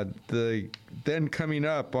 Then coming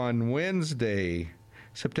up on Wednesday,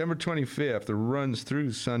 September 25th, runs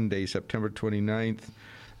through Sunday, September 29th.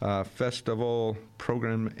 Festival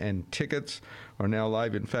program and tickets are now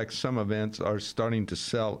live. In fact, some events are starting to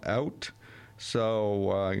sell out.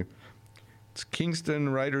 So it's Kingston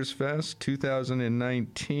Writers Fest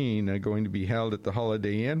 2019, going to be held at the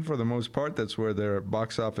Holiday Inn for the most part. That's where their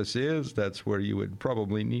box office is. That's where you would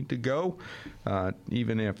probably need to go,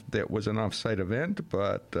 even if that was an off-site event.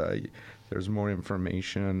 But there's more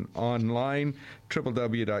information online,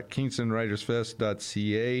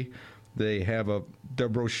 www.kingstonwritersfest.ca. They have their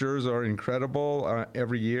brochures are incredible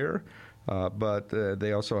every year, but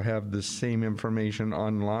they also have the same information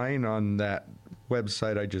online on that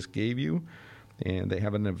website I just gave you. And they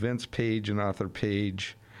have an events page, an author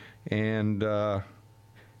page, and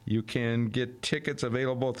you can get tickets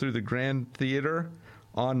available through the Grand Theater,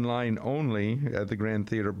 online only at the Grand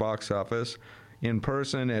Theater box office, in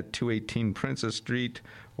person at 218 Princess Street,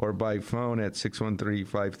 or by phone at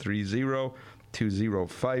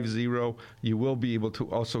 613-530-2050. You will be able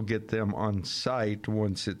to also get them on site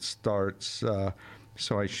once it starts,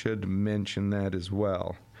 so I should mention that as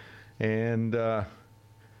well. And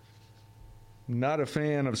not a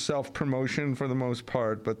fan of self-promotion for the most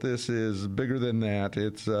part, but this is bigger than that.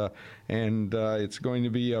 It's going to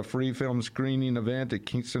be a free film screening event at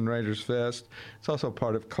Kingston Writers Fest. It's also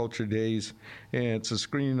part of Culture Days, and it's a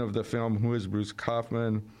screening of the film Who is Bruce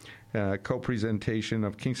Kaufman, co-presentation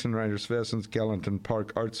of Kingston Writers Fest and Gallatin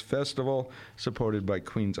Park Arts Festival, supported by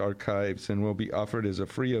Queen's Archives, and will be offered as a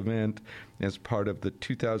free event as part of the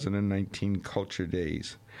 2019 Culture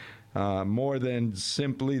Days. More than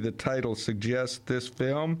simply the title suggests, this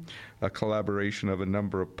film, a collaboration of a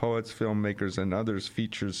number of poets, filmmakers, and others,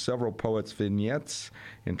 features several poets' vignettes,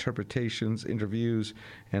 interpretations, interviews,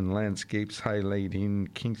 and landscapes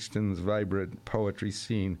highlighting Kingston's vibrant poetry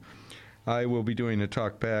scene. I will be doing a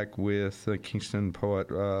talk back with a Kingston poet,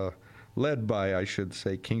 led by, I should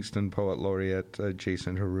say, Kingston Poet Laureate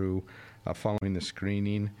Jason Heroux, following the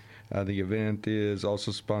screening. The event is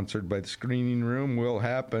also sponsored by the Screening Room. Will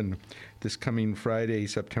happen this coming Friday,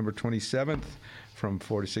 September 27th, from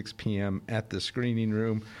 4 to 6 p.m. at the Screening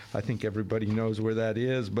Room. I think everybody knows where that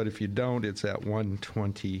is, but if you don't, it's at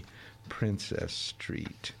 120 Princess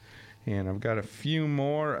Street. And I've got a few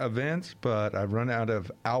more events, but I've run out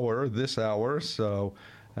of this hour, so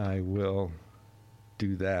I will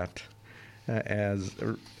do that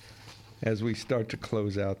as we start to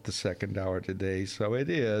close out the second hour today. So it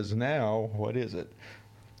is now, what is it?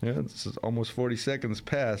 Yeah, it's almost 40 seconds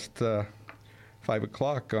past 5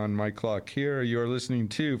 o'clock on my clock here. You're listening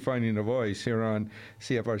to Finding a Voice here on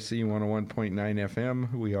CFRC 101.9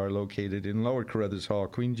 FM. We are located in Lower Carruthers Hall,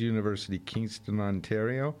 Queen's University, Kingston,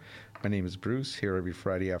 Ontario. My name is Bruce, here every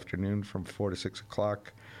Friday afternoon from 4 to 6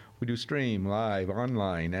 o'clock. We do stream live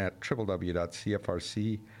online at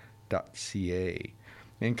www.cfrc.ca.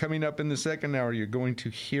 And coming up in the second hour, you're going to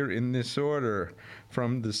hear in this order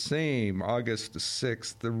from the same August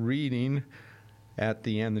 6th, the reading at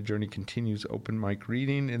the end. The Journey Continues open mic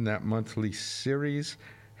reading in that monthly series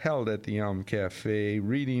held at the Elm Cafe.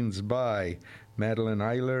 Readings by Madeline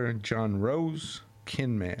Eiler, John Rose,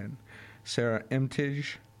 Kinman, Sarah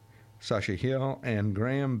Emtige, Sasha Hill, Ann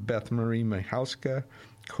Graham, Beth Marie Mihauska,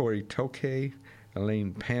 Corey Tokay,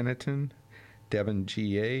 Elaine Panetton, Devin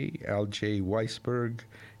G.A., L.J. Weisberg,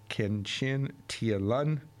 Ken Chin, Tia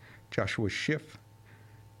Lunn, Joshua Schiff,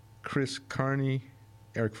 Chris Carney,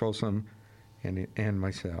 Eric Folsom, and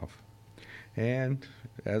myself. And,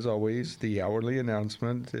 as always, the hourly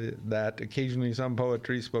announcement that occasionally some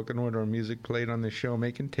poetry, spoken word, or music played on the show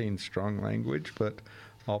may contain strong language, but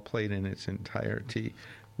all played in its entirety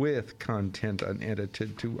with content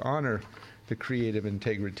unedited to honor the creative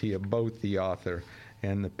integrity of both the author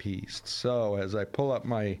and the piece. So as I pull up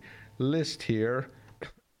my list here,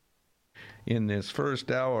 in this first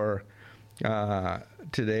hour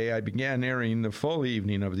today, I began airing the full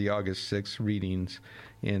evening of the August 6th readings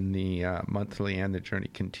in the monthly And the Journey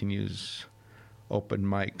Continues open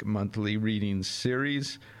mic monthly readings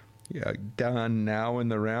series. Done now in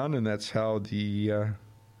the round, and that's how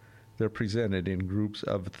they're presented in groups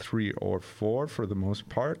of 3 or 4 for the most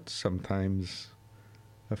part, sometimes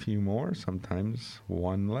a few more, sometimes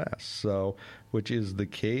one less. So, which is the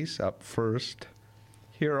case. Up first,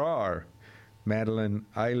 here are Madeline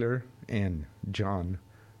Eiler and John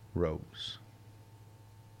Rose.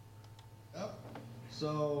 Yep.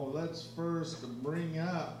 So let's first bring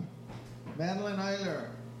up Madeline Eiler.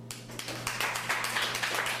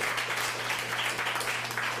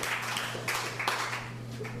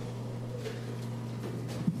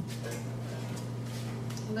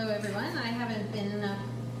 Hello, everyone. I haven't been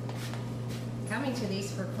coming to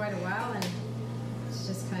these for quite a while, and it's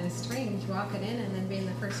just kind of strange walking in and then being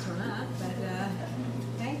the first one up, but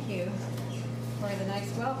thank you for the nice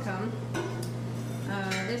welcome.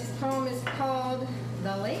 This poem is called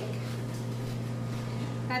The Lake.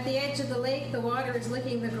 At the edge of the lake, the water is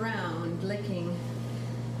licking the ground, licking,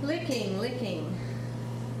 licking, licking.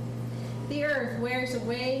 The earth wears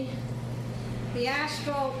away. The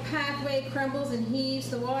asphalt pathway crumbles and heaves.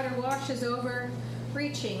 The water washes over,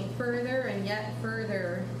 reaching further and yet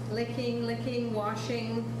further, licking, licking,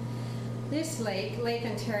 washing. This lake, Lake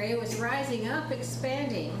Ontario, is rising up,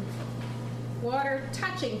 expanding. Water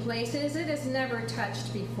touching places it has never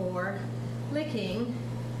touched before, licking,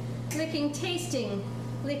 licking, tasting,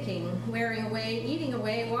 licking, wearing away, eating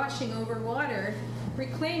away, washing over water,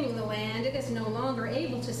 reclaiming the land it is no longer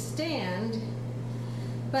able to stand,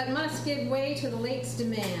 but must give way to the lake's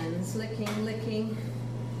demands, licking, licking.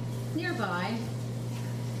 Nearby,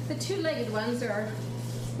 the two-legged ones are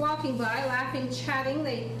walking by, laughing, chatting.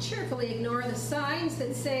 They cheerfully ignore the signs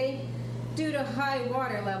that say, due to high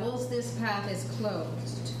water levels, this path is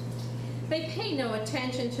closed. They pay no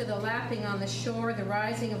attention to the lapping on the shore, the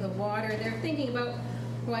rising of the water. They're thinking about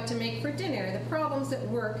what to make for dinner, the problems at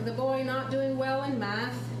work, the boy not doing well in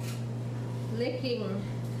math. Licking.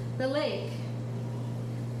 The lake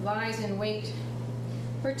lies in wait.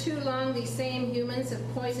 For too long, these same humans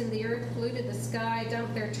have poisoned the earth, polluted the sky,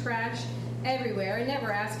 dumped their trash everywhere,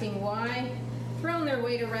 never asking why, thrown their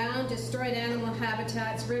weight around, destroyed animal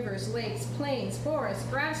habitats, rivers, lakes, plains, forests,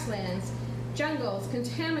 grasslands, jungles,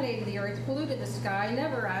 contaminated the earth, polluted the sky,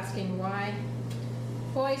 never asking why.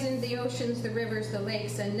 poisoned the oceans, the rivers, the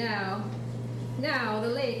lakes, and now the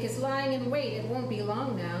lake is lying in wait. It won't be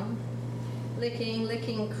long now. Licking,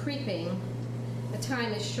 licking, creeping. The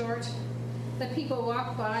time is short. The people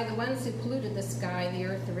walk by, the ones who polluted the sky, the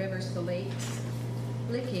earth, the rivers, the lakes.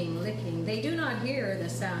 Licking, licking. They do not hear the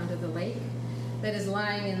sound of the lake that is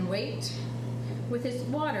lying in wait, with its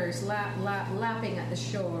waters lapping at the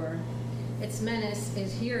shore. Its menace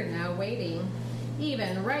is here now, waiting,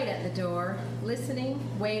 even right at the door, listening,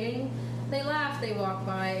 waiting. They laugh, they walk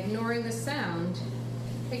by, ignoring the sound,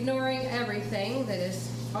 ignoring everything that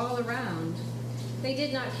is all around. They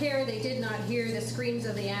did not care, they did not hear the screams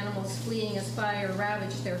of the animals fleeing as fire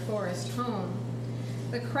ravaged their forest home.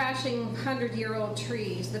 The crashing 100-year-old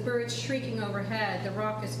trees, the birds shrieking overhead, the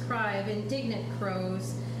raucous cry of indignant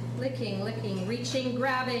crows, licking, licking, reaching,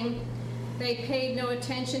 grabbing. They paid no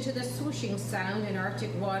attention to the swooshing sound in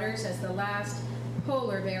Arctic waters as the last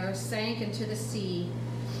polar bear sank into the sea.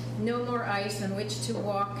 No more ice on which to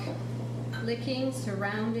walk, licking,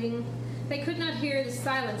 surrounding. They could not hear the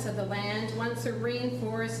silence of the land, once a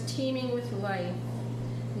rainforest teeming with life,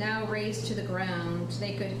 now razed to the ground.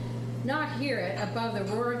 They could not hear it above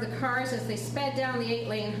the roar of the cars as they sped down the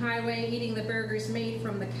 8-lane highway, eating the burgers made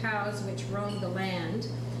from the cows which roamed the land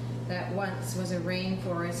that once was a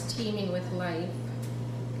rainforest teeming with life.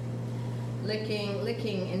 Licking,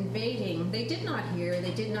 licking, invading. They did not hear,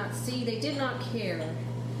 they did not see, they did not care.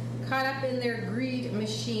 Caught up in their greed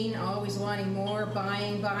machine, always wanting more,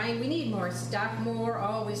 buying. We need more stuff, more,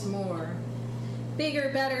 always more.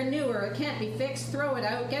 Bigger, better, newer. It can't be fixed. Throw it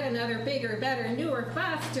out. Get another bigger, better, newer,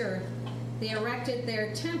 faster. They erected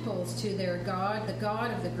their temples to their god, the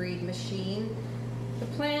god of the greed machine. The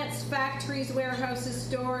plants, factories, warehouses,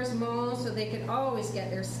 stores, malls, so they could always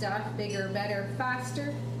get their stuff bigger, better,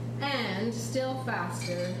 faster, and still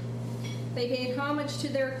faster. They paid homage to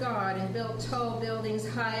their god and built tall buildings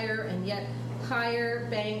higher and yet higher,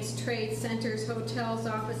 banks, trade centers, hotels,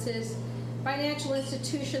 offices, financial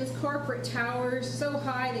institutions, corporate towers, so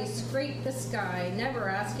high they scraped the sky, never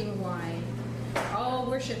asking why. All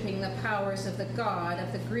worshiping the powers of the god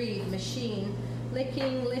of the greed machine,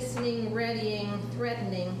 licking, listening, readying,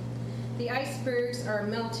 threatening. The icebergs are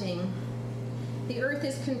melting. The earth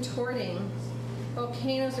is contorting.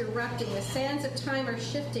 Volcanoes erupting. The sands of time are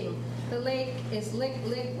shifting. The lake is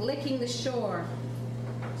licking the shore.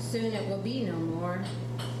 Soon it will be no more.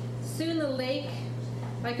 Soon the lake,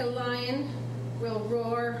 like a lion, will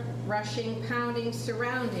roar, rushing, pounding,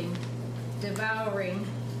 surrounding, devouring.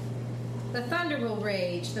 The thunder will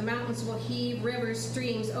rage, the mountains will heave, rivers,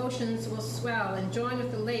 streams, oceans will swell and join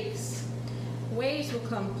with the lakes. Waves will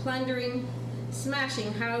come plundering,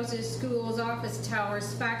 smashing houses, schools, office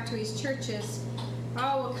towers, factories, churches.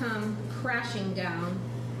 All will come crashing down.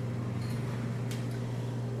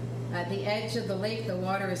 At the edge of the lake, the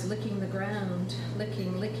water is licking the ground,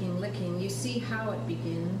 licking, licking, licking. You see how it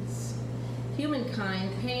begins. Humankind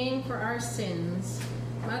paying for our sins.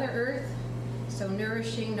 Mother Earth, so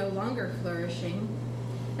nourishing, no longer flourishing.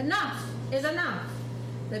 Enough is enough.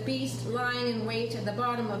 The beast lying in wait at the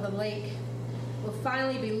bottom of the lake will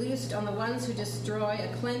finally be loosed on the ones who destroy.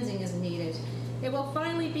 A cleansing is needed. It will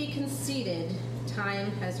finally be conceded.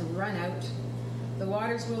 Time has run out. The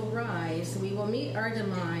waters will rise. We will meet our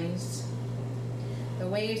demise. The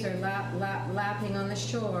waves are lapping on the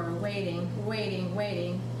shore, waiting, waiting,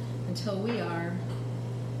 waiting, until we are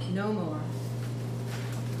no more.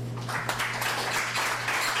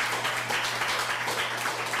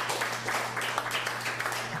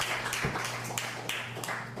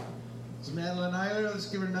 It's Madeline Eiler. Let's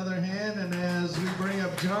give her another hand, and as we bring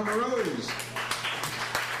up John Rose.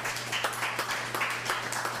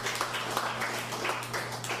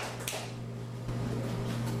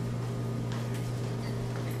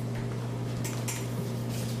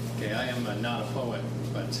 Okay, I am not a poet,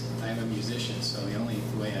 but I am a musician, so the only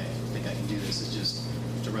way I think I can do this is just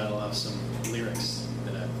to rattle off some lyrics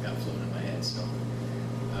that I've got floating in my head. So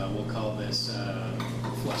we'll call this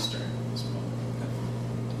Fluster.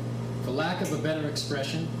 For lack of a better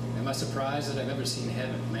expression, am I surprised that I've ever seen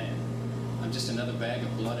heaven? Man, I'm just another bag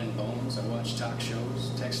of blood and bones. I watch talk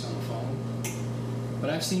shows, text on the phone.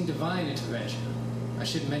 But I've seen divine intervention. I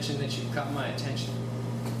should mention that you've caught my attention.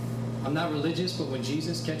 I'm not religious, but when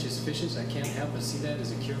Jesus catches fishes, I can't help but see that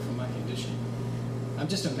as a cure for my condition. I'm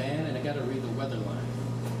just a man, and I gotta read the weather line.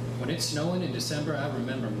 When it's snowing in December, I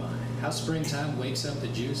remember mine. How springtime wakes up the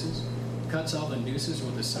juices, cuts all the nooses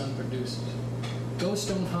where the sun produces. Ghosts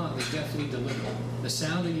don't haunt, they deftly deliver. The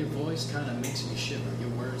sound of your voice kind of makes me shiver. Your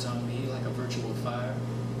words on me like a virtual fire.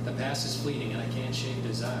 The past is fleeting, and I can't shake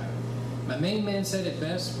desire. My main man said it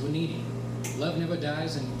best when needing. Love never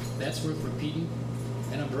dies, and that's worth repeating.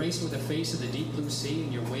 and embrace with the face of the deep blue sea,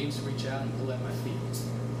 and your waves reach out and pull at my feet.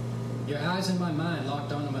 Your eyes and my mind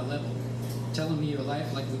locked onto my level, telling me your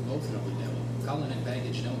life like we both know the devil. Calling it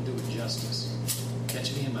baggage don't do it justice.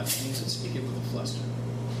 Catch me in my veins and speak it with a fluster.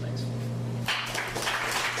 Thanks.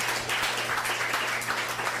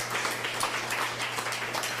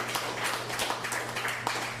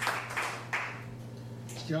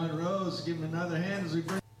 John Rose, give him another hand as we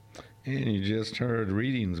bring. And you just heard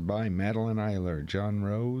readings by Madeline Eiler, John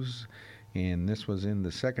Rose, and this was in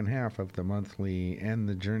the second half of the monthly And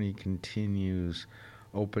the Journey Continues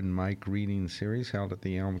open mic reading series held at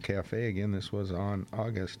the Elm Cafe. Again, this was on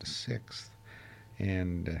August 6th.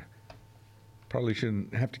 And probably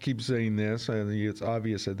shouldn't have to keep saying this. I think it's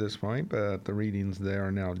obvious at this point, but the readings there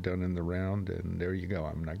are now done in the round, and there you go.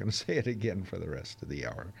 I'm not going to say it again for the rest of the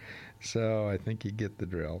hour. So I think you get the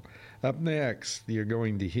drill. Up next, you're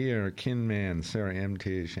going to hear Kinman, Sarah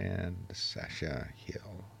Emtish, and Sasha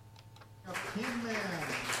Hill.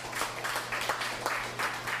 Kinman.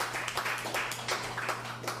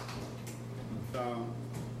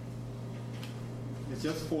 It's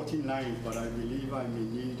just 14 lines, but I believe I may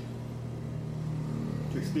need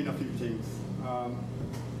to explain a few things.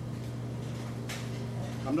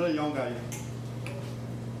 I'm not a young guy,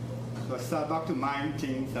 so I start back to mind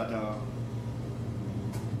things that are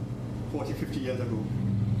 40, 50 years ago.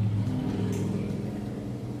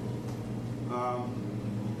 A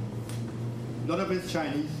lot of it's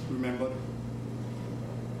Chinese, remembered.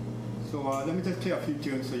 So let me just play a few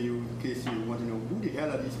tunes for you in case you want to know who the hell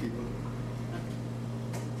are these people.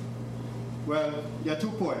 Well, there are two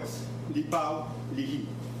poets, Li Bao, Li He.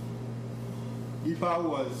 Li Bao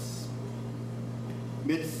was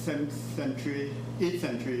mid-7th century, 8th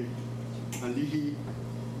century, and Li He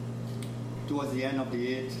towards the end of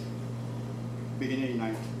the 8th, beginning of the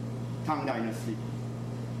 9th, Tang Dynasty.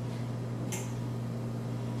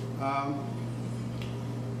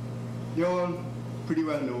 They're all pretty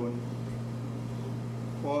well known,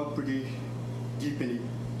 all pretty deep in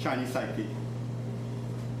the Chinese psyche.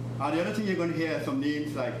 The other thing you're going to hear are some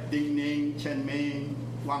names like Ding Ning, Chen Ming,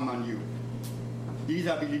 Wang Manyu. These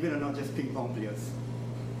are, believe it or not, just ping pong players.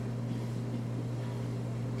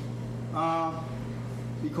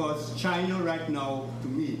 Because China right now, to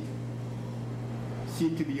me,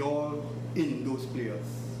 seem to be all in those players.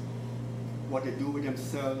 What they do with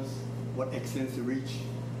themselves, what excellence they reach.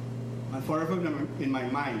 And forever in my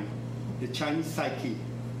mind, the Chinese psyche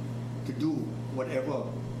to do whatever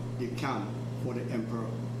they can for the emperor.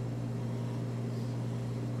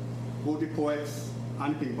 Both the poets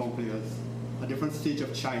and ping pong players, a different stage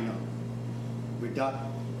of China with that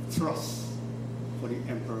thrust for the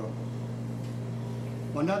emperor.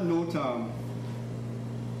 On that note,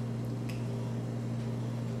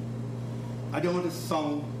 I don't want to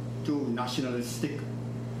sound too nationalistic,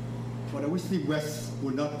 but I wish the West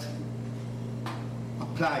would not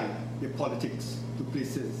apply their politics to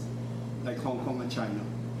places like Hong Kong and China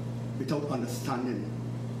without understanding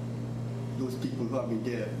those people who have been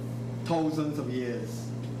there thousands of years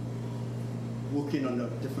working under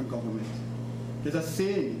different government. There's a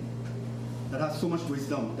saying that has so much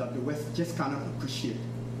wisdom that the West just cannot appreciate.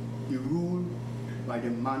 You rule by the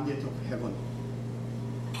mandate of heaven.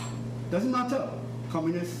 Doesn't matter,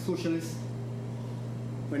 communist, socialist,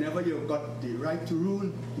 whenever you've got the right to rule,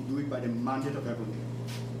 you do it by the mandate of heaven.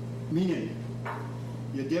 Meaning,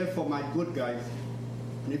 you're there for my good guys,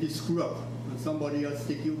 and if you screw up and somebody else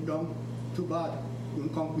take you down, too bad,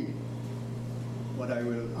 don't come with me. But I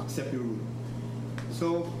will accept your rule.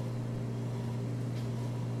 So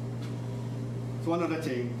one other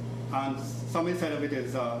thing, and some inside of it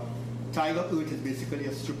is Tiger Earth is basically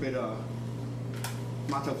a stupid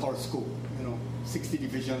matter of horoscope. 60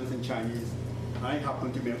 divisions in Chinese. I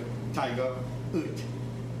happen to be a Tiger Earth,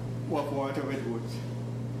 or whatever it was.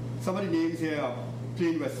 Some of the names here are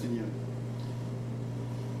plain West Indian.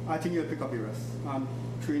 I think you'll pick up the rest. I'm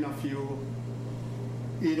throwing a few.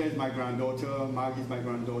 Ada is my granddaughter, Maggie is my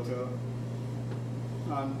granddaughter.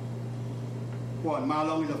 Ma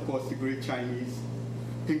Long is, of course, the great Chinese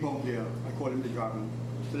ping pong player. I call him the dragon.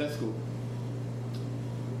 So let's go.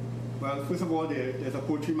 Well, first of all, there's a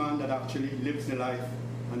poetry man that actually lives the life,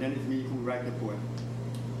 and then it's me who write the poem.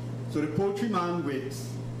 So the poetry man waits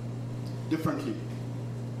differently.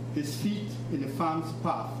 His feet in the farm's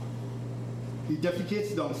path. He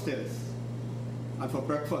defecates downstairs, and for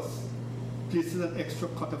breakfast, places an extra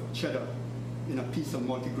cut of cheddar in a piece of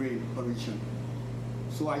multigrain Parisian.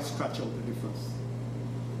 So I scratch out the difference.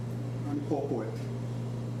 I'm a poor poet.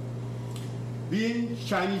 Being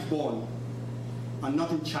Chinese born and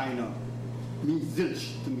not in China means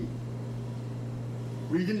zilch to me.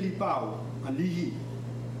 Reading Li Bao and Li He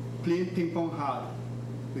playing ping pong hard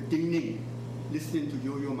with Ding Ning, listening to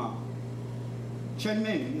Yo-Yo Ma. Chen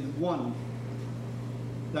Meng is one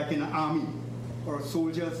like in an army or a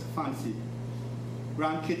soldier's fancy.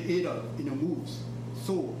 Grandkid Ada in her moves,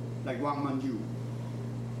 so like Wang Manju.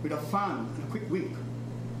 With a fan and a quick wink,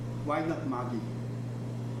 why not Maggie?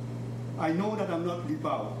 I know that I'm not Li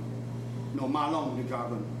Bao, nor Ma Long the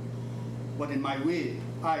dragon, but in my way,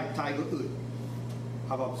 I, Tiger Earth,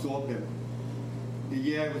 have absorbed them. The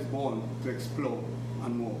year I was born to explore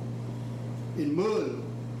and more. In Merle,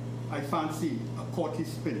 I fancy a courtly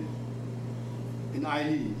spin. In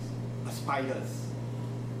Eileens, a spiders.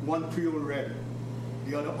 One Creole red,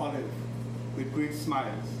 the other olive, with great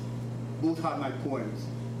smiles. Both had my poems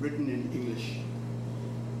written in English.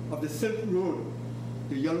 Of the Silk Road,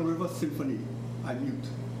 the Yellow River Symphony, I mute,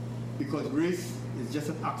 because race is just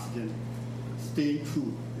an accident. Staying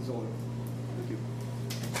true is all. Thank you.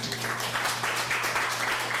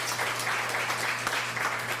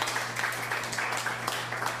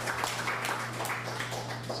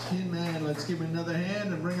 Tin Man, let's give him another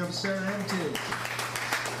hand and bring up Sarah Empty.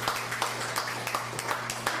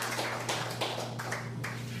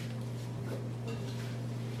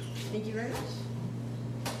 Thank you very much.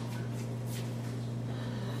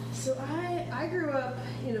 So I grew up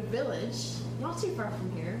in a village, not too far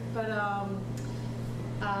from here, but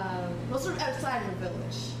well, sort of outside of a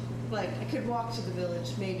village. Like I could walk to the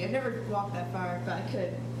village, maybe. I've never walked that far, but I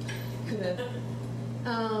could have.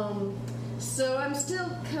 So I'm still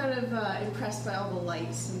kind of impressed by all the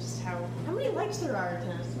lights and just how many lights there are in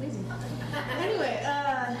town. It's amazing. Anyway,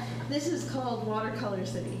 this is called Watercolor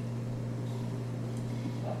City.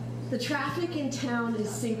 The traffic in town is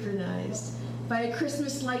synchronized by a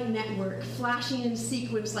Christmas light network flashing in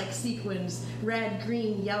sequence like sequins, red,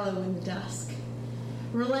 green, yellow in the dusk.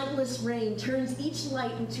 Relentless rain turns each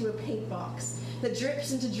light into a paint box that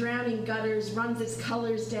drips into drowning gutters, runs its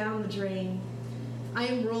colors down the drain. I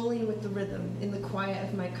am rolling with the rhythm in the quiet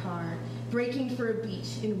of my car, breaking for a beat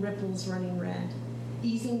in ripples running red,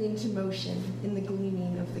 easing into motion in the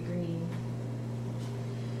gleaming of the green.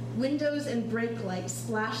 Windows and brake lights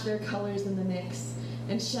splash their colors in the mix,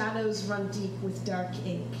 and shadows run deep with dark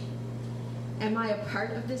ink. Am I a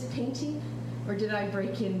part of this painting, or did I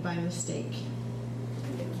break in by mistake?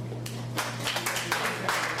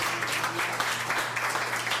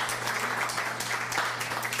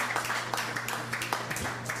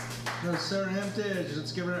 There's Sarah Hemptage.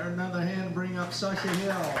 Let's give her another hand and bring up Sasha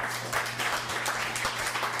Hill.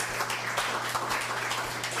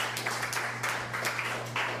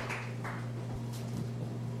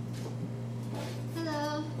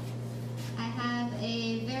 Hello. I have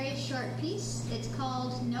a very short piece. It's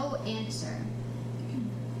called No Answer.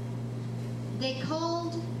 They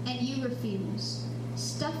called and you refuse.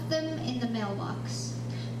 Stuff them in the mailbox.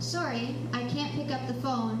 Sorry, I can't pick up the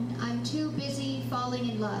phone. I'm too busy falling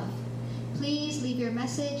in love. Please leave your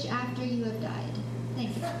message after you have died.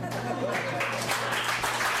 Thank you.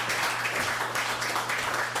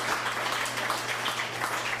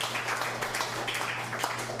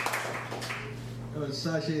 That was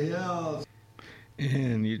Sasha Hill.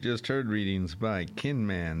 And you just heard readings by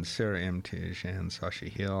Kinman, Sarah Emtish, and Sasha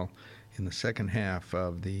Hill in the second half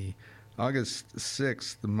of the August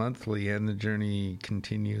 6th monthly And the Journey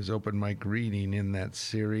Continues open mic reading in that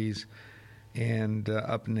series. And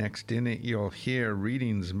up next in it, you'll hear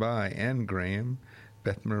readings by Anne Graham,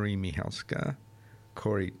 Beth Marie Mihalska,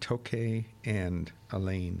 Corey Toke, and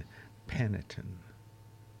Elaine Panetton.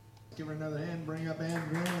 Give her another hand, bring up Anne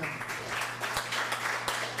Graham.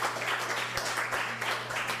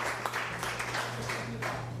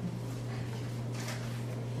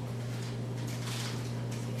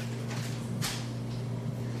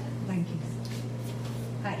 Thank you.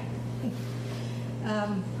 Hi.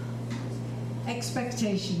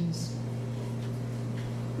 Expectations.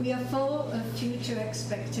 We are full of future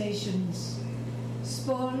expectations,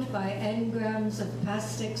 spawned by engrams of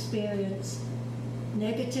past experience,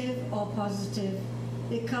 negative or positive.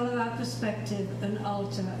 They color our perspective and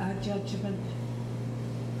alter our judgment.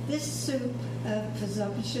 This soup of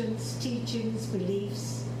presumptions, teachings,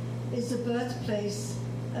 beliefs is the birthplace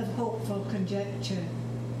of hopeful conjecture,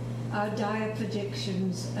 our dire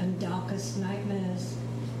predictions and darkest nightmares.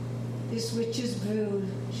 This witch's brew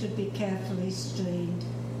should be carefully strained.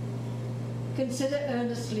 Consider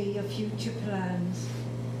earnestly your future plans.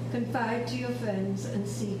 Confide to your friends and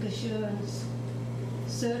seek assurance.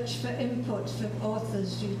 Search for input from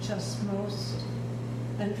authors you trust most,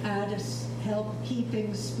 and add us help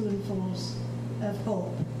heaping spoonfuls of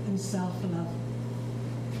hope and self-love.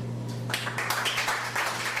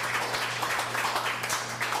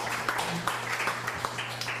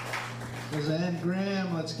 There's Ann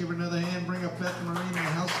Graham. Let's give her another hand. Bring up Beth Marie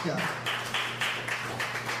Michalska.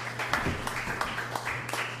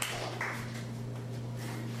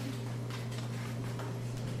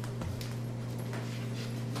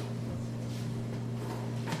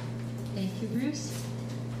 Thank you, Bruce.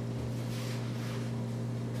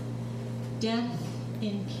 Death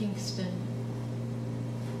in Kingston.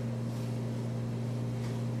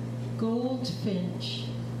 Goldfinch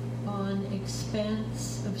on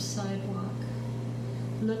expanse of sidewalk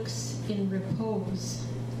looks in repose,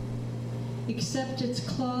 except its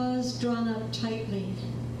claws drawn up tightly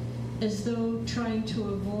as though trying to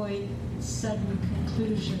avoid sudden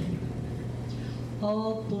conclusion.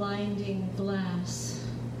 All blinding glass,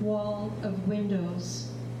 wall of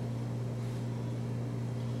windows.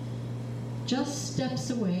 Just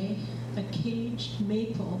steps away, a caged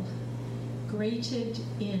maple grated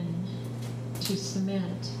in to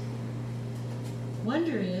cement.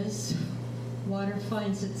 Wonder is, water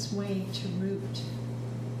finds its way to root.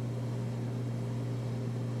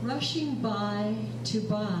 Rushing by to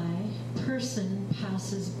buy, person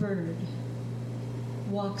passes bird,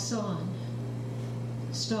 walks on,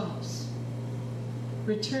 stops,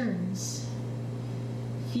 returns,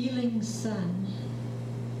 feeling sun,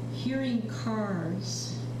 hearing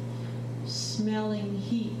cars, smelling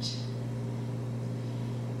heat.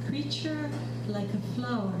 Creature like a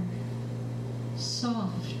flower,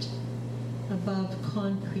 soft above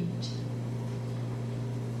concrete.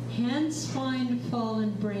 Hands find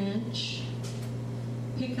fallen branch,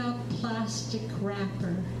 pick up plastic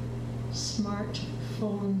wrapper,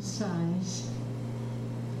 smartphone size.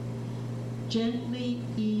 Gently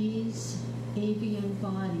ease avian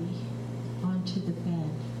body onto the bed.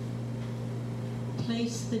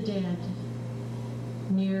 Place the dead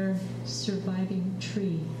near surviving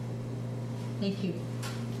tree. Thank you.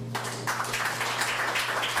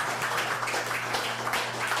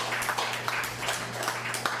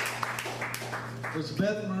 There's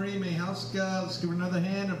Beth Marie Michalska. Let's give her another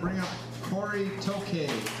hand and bring up Corey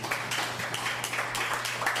Tokay.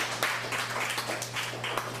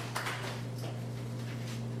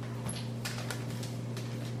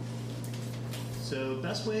 So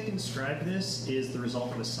best way I can describe this is the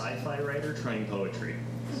result of a sci-fi writer trying poetry.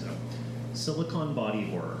 So, Silicon Body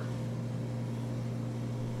Horror.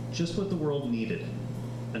 Just what the world needed.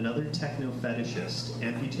 Another techno-fetishist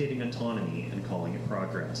amputating autonomy and calling it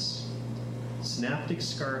progress. Synaptic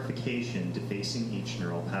scarification defacing each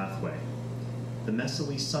neural pathway. The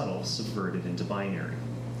messily subtle subverted into binary.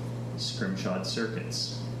 Scrimshawed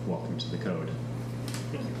circuits. Welcome to the code.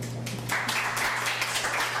 Thank you.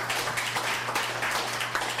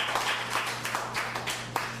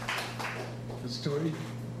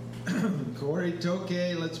 Corey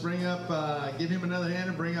Tokay, let's bring up, give him another hand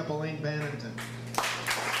and bring up Elaine Bannington.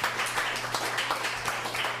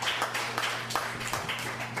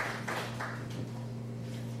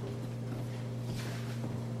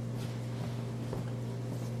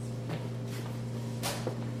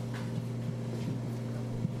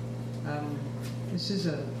 This is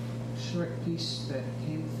a short piece that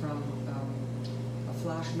came from a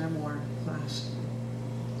flash memoir class.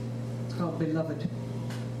 It's called Beloved.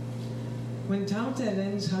 When Tante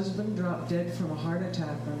Helene's husband dropped dead from a heart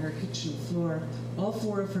attack on her kitchen floor, all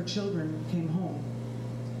 4 of her children came home.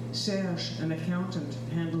 Serge, an accountant,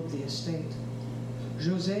 handled the estate.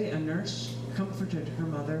 José, a nurse, comforted her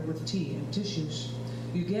mother with tea and tissues.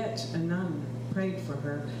 Huguette, a nun, prayed for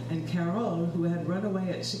her, and Carole, who had run away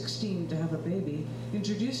at 16 to have a baby,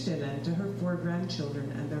 introduced Hélène to her 4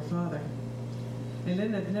 grandchildren and their father.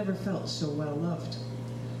 Hélène had never felt so well loved.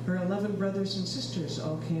 Her 11 brothers and sisters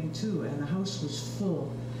all came too, and the house was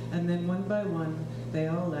full. And then one by one, they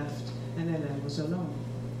all left, and Hélène was alone.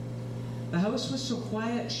 The house was so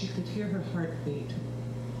quiet she could hear her heart beat.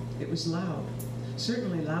 It was loud,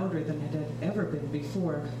 certainly louder than it had ever been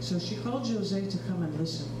before, so she called José to come and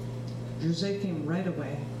listen. José came right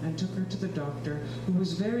away and took her to the doctor, who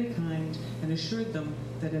was very kind and assured them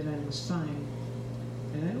that Hélène was fine.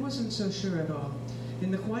 Hélène wasn't so sure at all. In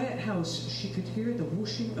the quiet house, she could hear the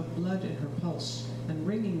whooshing of blood in her pulse and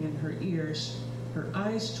ringing in her ears. Her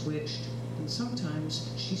eyes twitched, and sometimes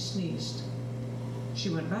she sneezed. She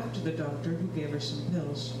went back to the doctor, who gave her some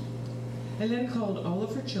pills. Hélène called all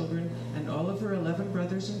of her children and all of her 11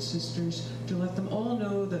 brothers and sisters to let them all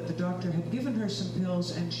know that the doctor had given her some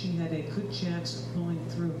pills and she had a good chance of pulling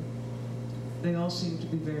through. They all seemed to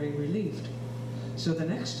be very relieved. So the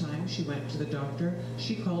next time she went to the doctor,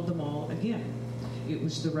 she called them all again. It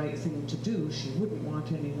was the right thing to do. She wouldn't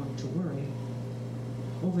want anyone to worry.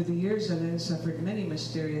 Over the years, Hélène suffered many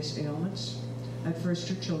mysterious ailments. At first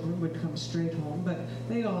her children would come straight home, but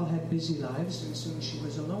they all had busy lives, and soon she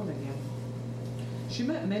was alone again. She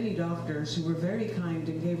met many doctors who were very kind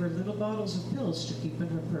and gave her little bottles of pills to keep in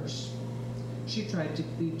her purse. She tried to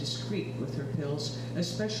be discreet with her pills,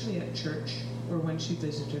 especially at church or when she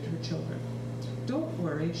visited her children. "Don't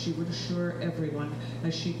worry," she would assure everyone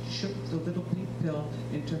as she shook the little pink pill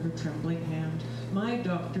into her trembling hand. "My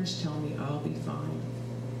doctors tell me I'll be fine."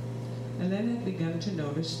 Hélène had begun to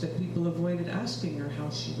notice that people avoided asking her how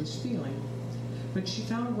she was feeling, but she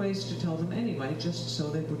found ways to tell them anyway, just so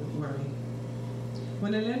they wouldn't worry.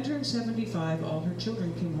 When Hélène turned 75, all her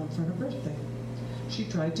children came home for her birthday. She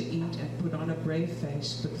tried to eat and put on a brave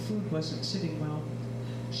face, but food wasn't sitting well.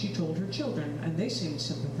 She told her children, and they seemed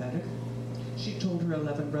sympathetic. She told her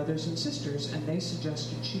 11 brothers and sisters, and they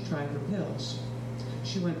suggested she try her pills.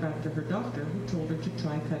 She went back to her doctor, who told her to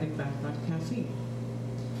try cutting back on caffeine.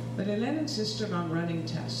 But Hélène insisted on running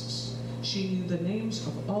tests. She knew the names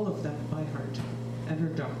of all of them by heart, and her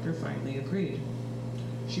doctor finally agreed.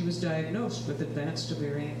 She was diagnosed with advanced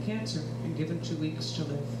ovarian cancer and given 2 weeks to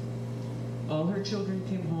live. All her children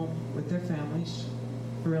came home with their families.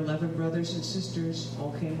 Her 11 brothers and sisters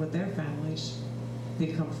all came with their families. They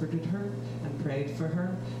comforted her and prayed for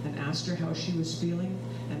her and asked her how she was feeling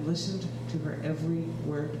and listened to her every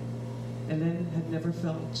word. Hélène had never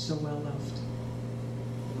felt so well loved.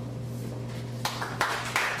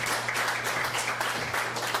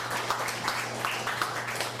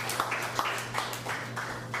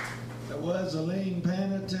 That was Elaine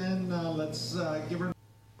Panetton. Let's give her.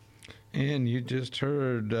 And you just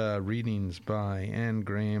heard readings by Anne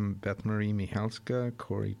Graham, Beth Marie Michalska,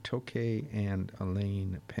 Corey Tokay, and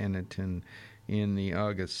Elaine Panetton in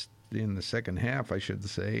the second half, I should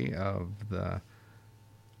say, of the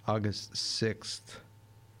August 6th.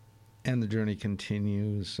 And the Journey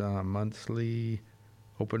Continues monthly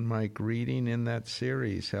open mic reading in that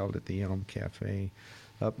series held at the Elm Cafe.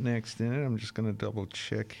 Up next in it, I'm just going to double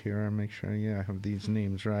check here and make sure, I have these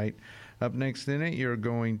names right. Up next in it, you're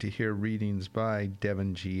going to hear readings by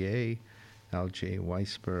Devin G.A., L.J.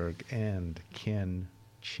 Weisberg, and Ken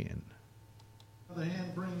Chin. Other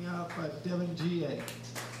hand, bring up Devin G.A.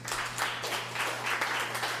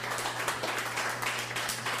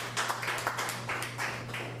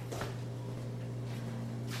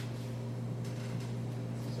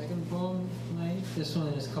 Second poem tonight. This one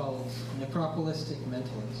is called Necropolistic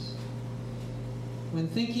Mentalist. When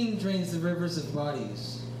thinking drains the rivers of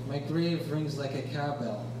bodies, my grave rings like a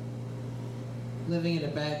cowbell. Living in a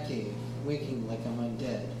bat cave, waking like I'm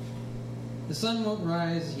undead. The sun won't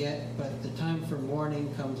rise yet, but the time for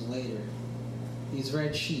morning comes later. These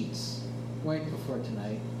red sheets, white before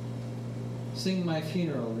tonight. Sing my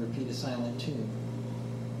funeral, repeat a silent tune.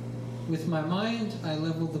 With my mind, I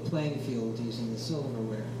level the playing field using the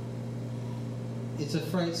silverware. It's a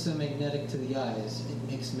fright so magnetic to the eyes,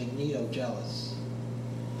 it makes Magneto jealous.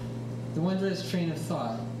 The wondrous train of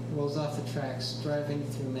thought rolls off the tracks, driving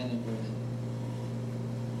through men and women.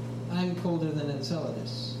 I'm colder than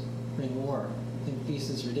Enceladus. Bring war. Think peace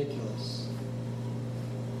is ridiculous.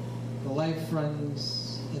 The life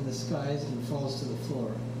runs in the skies and falls to the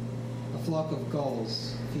floor. A flock of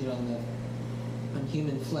gulls feed on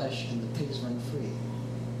human flesh, and the pigs run free.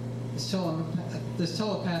 This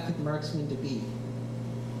telepathic marksman to be,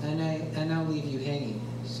 and I now leave you hanging,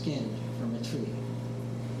 skinned from a tree.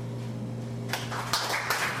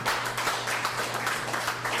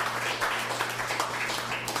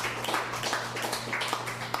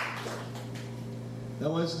 That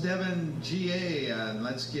was Devin G.A. And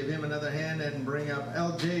let's give him another hand and bring up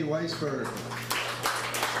L.J. Weisberg.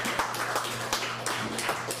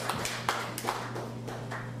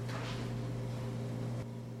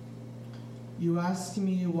 You ask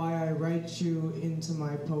me why I write you into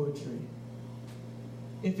my poetry.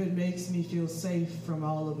 If it makes me feel safe from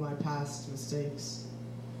all of my past mistakes.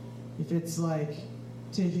 If it's like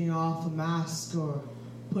taking off a mask or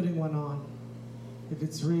putting one on. If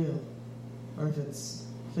it's real or if it's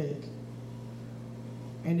fake.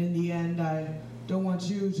 And in the end, I don't want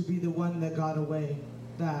you to be the one that got away.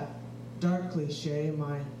 That dark cliche,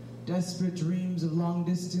 my desperate dreams of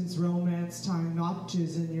long-distance romance tying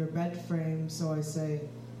notches in your bed frame, so I say,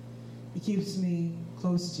 it keeps me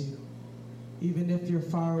close to you, even if you're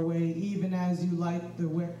far away, even as you light the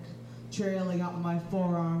wick, trailing up my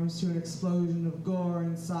forearms to an explosion of gore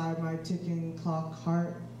inside my ticking clock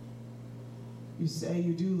heart. You say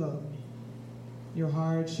you do love me, your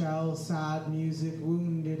hard shell, sad music,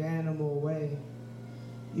 wounded animal way,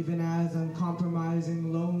 even as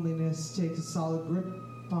uncompromising loneliness takes a solid grip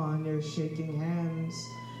on your shaking hands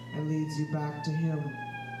and leads you back to him.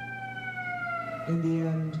 In the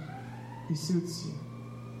end, he suits you.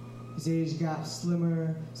 His age gap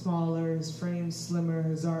slimmer, smaller, his frame slimmer,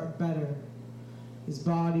 his art better. His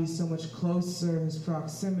body so much closer, his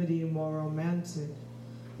proximity more romantic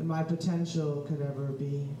than my potential could ever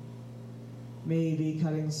be. Maybe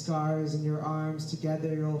cutting scars in your arms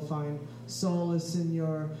together, you'll find solace in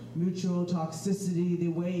your mutual toxicity. The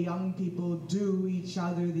way young people do each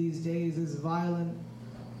other these days is violent.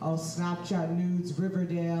 I'll Snapchat nudes,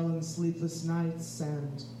 Riverdale, and sleepless nights,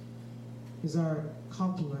 and his art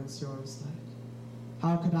compliments yours like.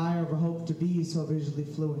 How could I ever hope to be so visually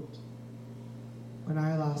fluent? When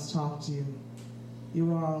I last talked to you, you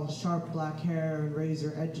were all sharp black hair and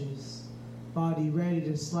razor edges, body ready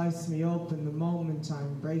to slice me open the moment I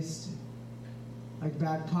embraced it. Like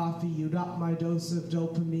bad coffee, you'd up my dose of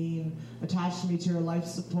dopamine, attach me to your life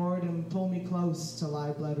support, and pull me close till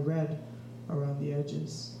I bled red around the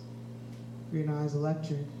edges. Green eyes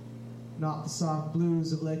electric, not the soft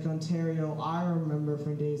blues of Lake Ontario I remember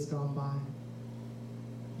from days gone by.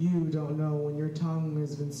 You don't know when your tongue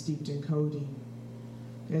has been steeped in codeine,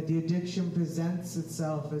 yet the addiction presents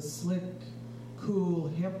itself as slick, cool,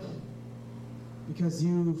 hip, because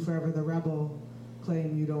you, forever the rebel,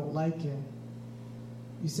 claim you don't like it.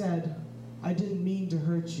 You said, I didn't mean to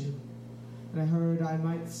hurt you, and I heard I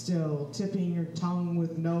might still, tipping your tongue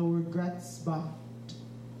with no regrets, but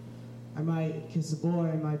I might kiss a boy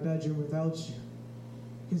in my bedroom without you,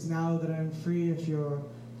 because now that I'm free of your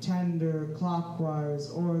tender clockwise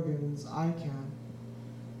organs, I can.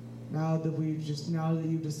 Now that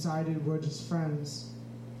you've decided we're just friends,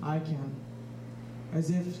 I can. As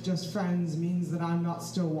if just friends means that I'm not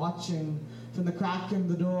still watching from the crack in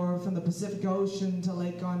the door, from the Pacific Ocean to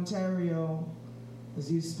Lake Ontario,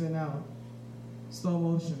 as you spin out, slow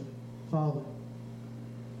motion, falling.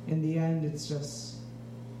 In the end, it's just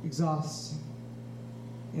exhausting.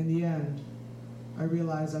 In the end, I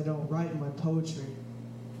realize I don't write my poetry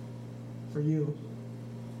for you.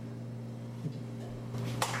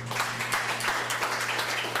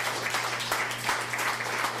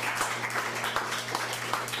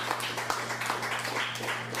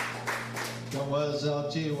 That was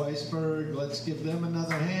L.G. Weisberg. Let's give them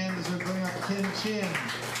another hand as we bring up Ken Chin.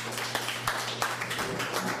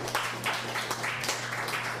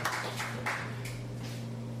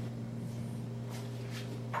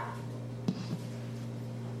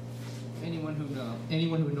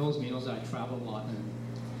 Anyone who knows me knows that I travel a lot, and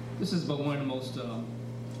this is about one of the most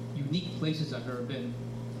unique places I've ever been.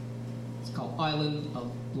 It's called Island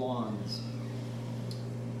of Blondes.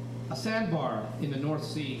 A sandbar in the North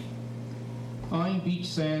Sea. Fine beach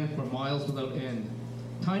sand for miles without end.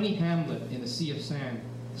 Tiny hamlet in a sea of sand.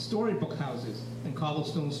 Storybook houses and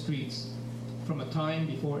cobblestone streets from a time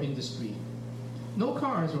before industry. No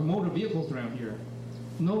cars or motor vehicles around here.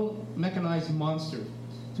 No mechanized monster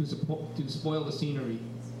to spoil the scenery.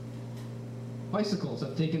 Bicycles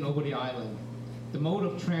have taken over the island, the mode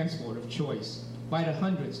of transport of choice, by the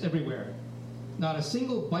hundreds everywhere. Not a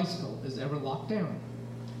single bicycle is ever locked down.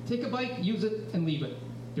 Take a bike, use it, and leave it.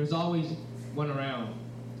 There's always one around.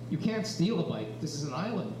 You can't steal a bike. This is an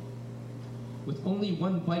island with only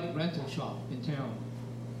one bike rental shop in town.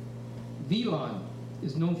 Velon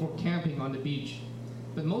is known for camping on the beach,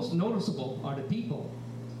 but most noticeable are the people.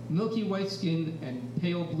 Milky white skin and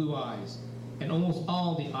pale blue eyes, and almost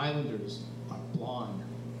all the islanders are blonde.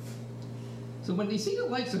 So when they see the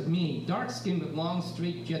likes of me, dark skinned with long,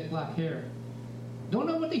 straight, jet black hair, don't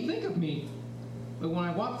know what they think of me. But when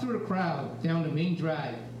I walked through the crowd down the main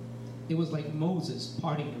drag, it was like Moses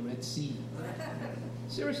parting the Red Sea.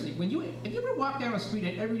 Seriously, if you ever walked down the street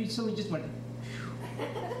and everybody suddenly just went,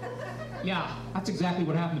 yeah, that's exactly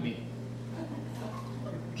what happened to me.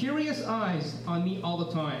 Curious eyes on me all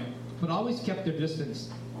the time, but always kept their distance.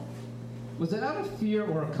 Was it out of fear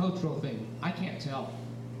or a cultural thing? I can't tell.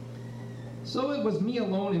 So it was me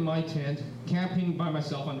alone in my tent, camping by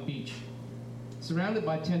myself on the beach, surrounded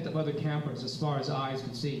by a tent of other campers as far as eyes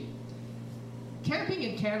could see. Camping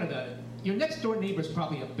in Canada, your next door neighbor is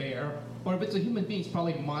probably a bear, or if it's a human being, it's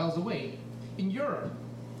probably miles away. In Europe,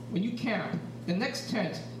 when you camp, the next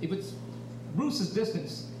tent, if it's Bruce's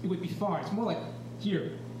distance, it would be far. It's more like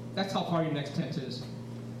here. That's how far your next tent is.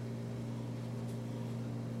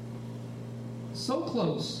 So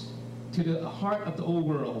close to the heart of the old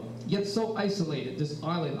world, yet so isolated, this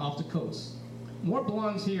island off the coast. More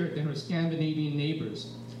blondes here than her Scandinavian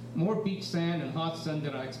neighbors. More beach sand and hot sun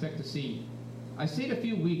than I expect to see. I stayed a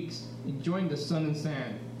few weeks, enjoying the sun and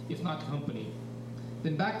sand, if not company.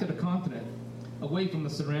 Then back to the continent, away from the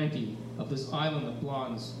serenity of this island of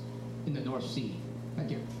blondes in the North Sea.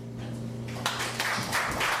 Thank you.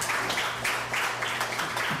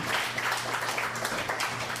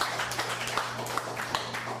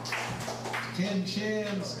 Ken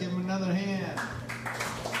Chins, give him another hand.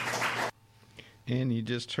 And you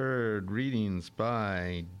just heard readings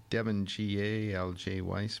by Devin G.A., L.J.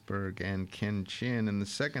 Weisberg, and Ken Chin in the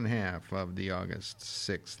second half of the August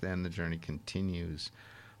 6th And the Journey Continues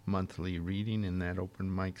monthly reading in that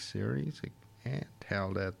open mic series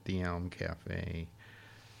held at the Elm Cafe.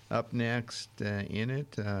 Up next in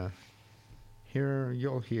it, here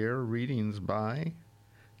you'll hear readings by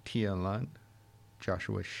Tia Lund,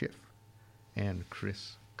 Joshua Schiff, and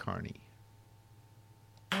Chris Carney.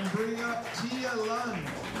 And bring up Tia Lund.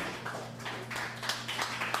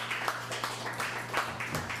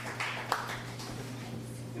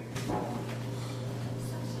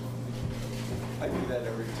 I do that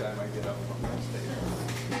every time I get up on that stage.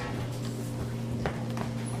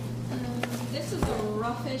 This is a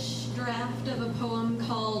roughish draft of a poem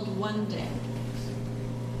called One Day.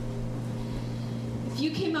 If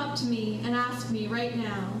you came up to me and asked me right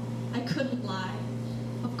now, I couldn't lie.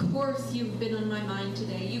 Of course you've been on my mind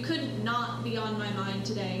today. You couldn't not be on my mind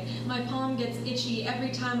today. My palm gets itchy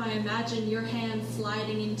every time I imagine your hand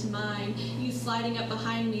sliding into mine, you sliding up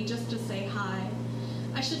behind me just to say hi.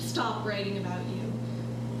 I should stop writing about you.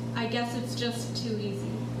 I guess it's just too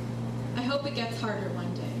easy. I hope it gets harder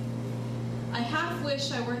one day. I half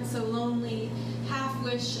wish I weren't so lonely, half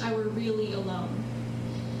wish I were really alone.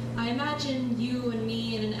 I imagine you and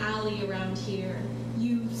me in an alley around here,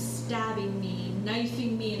 you stabbing me,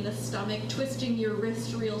 knifing me in the stomach, twisting your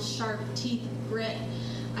wrist real sharp, teeth grit.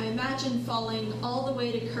 I imagine falling all the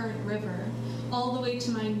way to Current River, all the way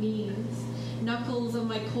to my knees, knuckles of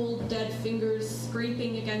my cold dead fingers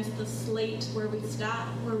scraping against the slate where we sat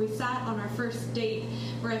on our first date,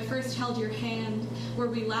 where I first held your hand, where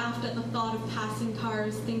we laughed at the thought of passing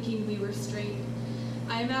cars thinking we were straight.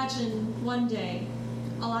 I imagine one day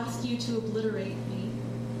I'll ask you to obliterate me.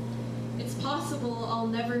 It's possible I'll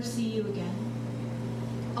never see you again.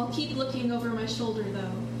 I'll keep looking over my shoulder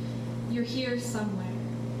though. You're here somewhere.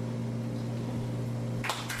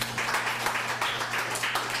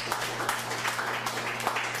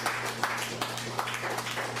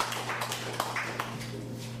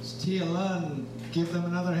 Tia Lund, give them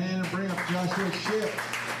another hand and bring up Joshua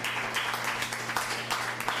Schiff.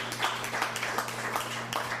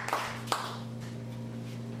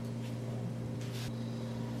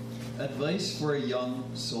 Advice for a young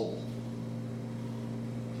soul.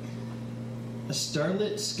 A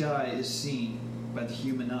starlit sky is seen by the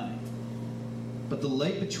human eye, but the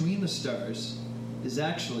light between the stars is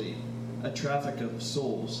actually a traffic of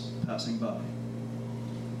souls passing by.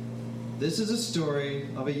 This is a story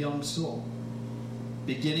of a young soul,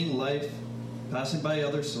 beginning life, passing by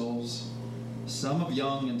other souls, some of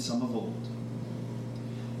young and some of old,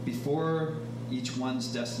 before each one's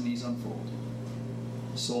destinies unfold.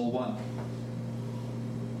 Soul 1.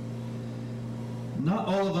 Not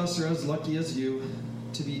all of us are as lucky as you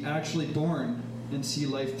to be actually born and see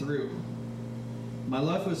life through. My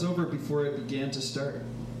life was over before it began to start,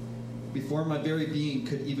 before my very being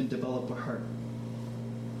could even develop a heart.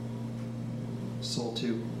 Soul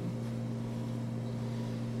 2.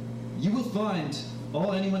 You will find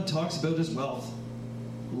all anyone talks about is wealth.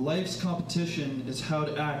 Life's competition is how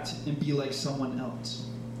to act and be like someone else.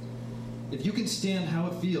 If you can stand how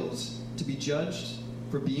it feels to be judged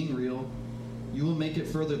for being real, you will make it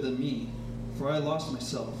further than me, for I lost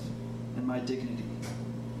myself and my dignity.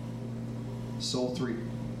 Soul 3.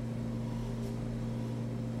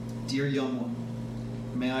 Dear young one,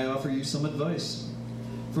 may I offer you some advice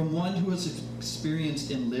from one who has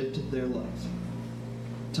experienced and lived their life.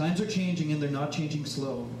 Times are changing and they're not changing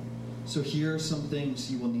slow, so here are some things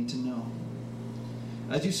you will need to know.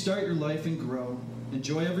 As you start your life and grow,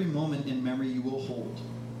 enjoy every moment in memory you will hold.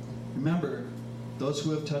 Remember, those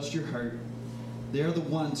who have touched your heart, they are the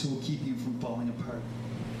ones who will keep you from falling apart.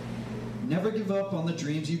 Never give up on the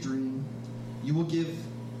dreams you dream. They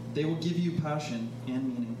will give you passion and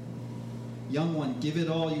meaning. Young one, give it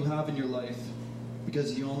all you have in your life,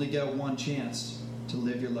 because you only get one chance to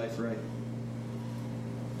live your life right.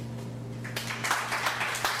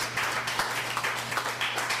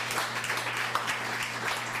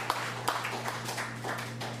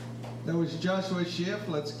 That was Joshua Schiff.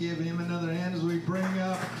 Let's give him another hand as we bring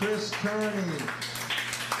up Chris Kearney.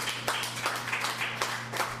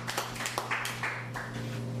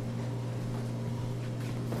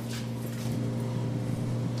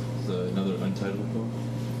 Another untitled poem.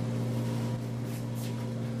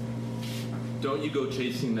 Don't you go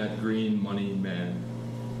chasing that green money man.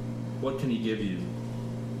 What can he give you?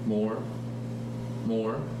 More?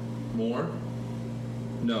 More? More?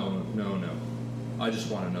 No. I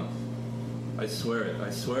just want enough. I swear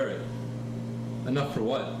it. Enough for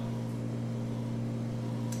what?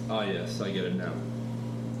 Ah, yes, I get it now.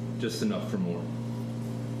 Just enough for more.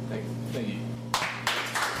 Thank you.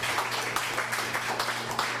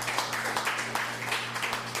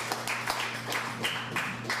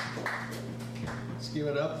 Let's give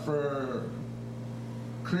it up for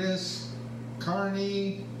Chris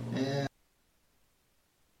Carney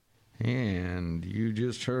and you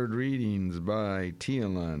just heard readings by Tia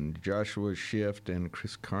Lund, Joshua Shift, and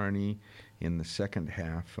Chris Carney in the second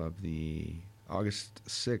half of the August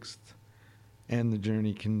 6th. And the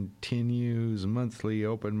journey continues, monthly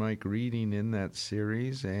open mic reading in that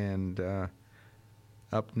series. And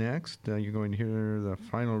up next, you're going to hear the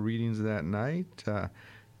final readings of that night.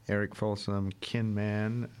 Eric Folsom,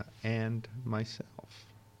 Kinman, and myself.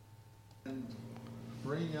 And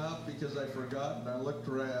bring up, because I forgot, and I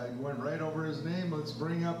went right over his name. Let's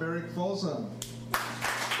bring up Eric Folsom.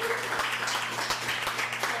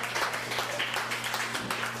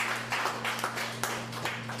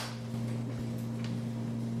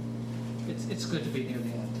 It's good to be near the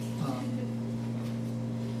end.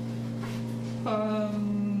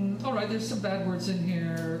 All right, there's some bad words in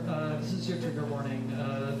here. This is your trigger warning.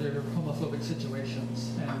 They're homophobic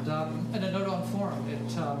situations, and a note on form.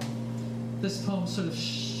 This poem sort of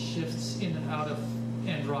shifts in and out of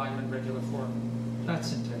end rhyme and regular form.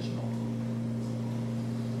 That's intentional.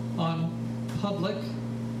 On public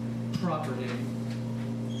property.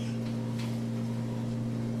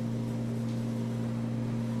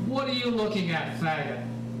 What are you looking at, faggot?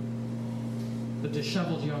 The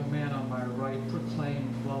disheveled young man on my right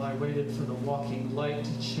proclaimed while I waited for the walking light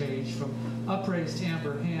to change from upraised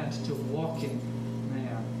amber hand to walking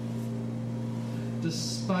man.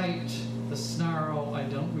 Despite the snarl, I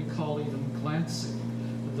don't recall even glancing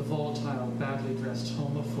at the volatile, badly dressed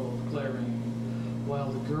homophobe glaring,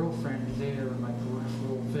 while the girlfriend there in my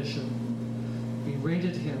peripheral vision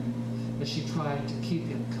berated him as she tried to keep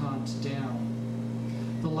him calmed down.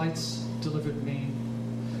 The lights delivered me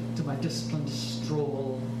to my disciplined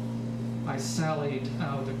stroll. I sallied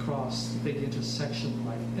out across the big intersection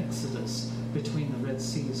like Exodus between the Red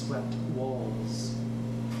Sea-swept walls,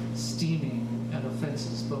 steaming at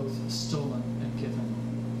offenses both stolen and given.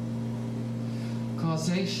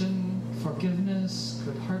 Causation, forgiveness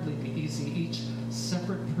could hardly be easy. Each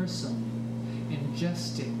separate person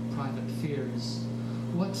ingesting private fears.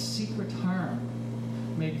 What secret harm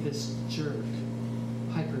made this jerk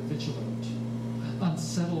hypervigilant?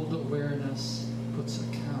 Unsettled awareness puts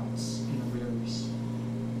accounts in arrears.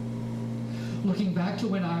 Looking back to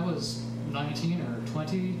when I was 19 or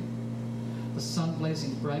 20, the sun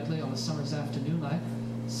blazing brightly on a summer's afternoon, I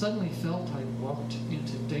suddenly felt I'd walked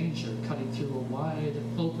into danger cutting through a wide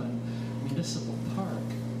open municipal park.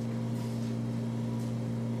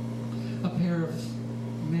 A pair of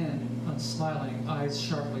men, unsmiling, eyes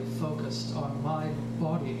sharply focused on my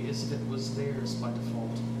body as if it was theirs by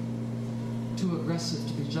default. Too aggressive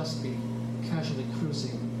to be just me, casually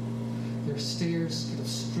cruising. Their stares could have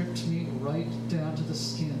stripped me right down to the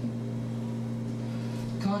skin.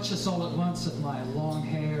 Conscious all at once of my long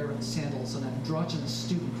hair and sandals, an androgynous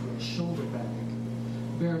student with a shoulder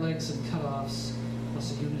bag, bare legs and cutoffs,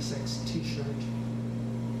 plus a unisex t-shirt.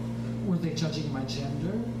 Were they judging my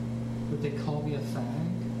gender? Would they call me a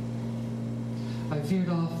fag? I veered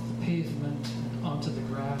off the pavement and onto the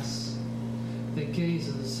grass. Their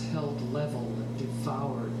gazes held level and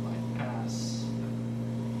devoured my ass.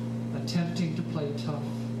 Attempting to play tough,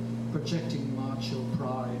 projecting macho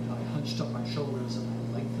pride, I hunched up my shoulders and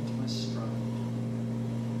I lengthened my stride.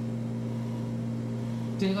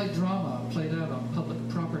 Daylight drama played out on public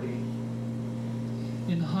property.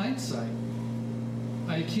 In hindsight,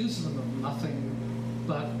 I accused them of nothing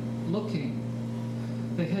but looking.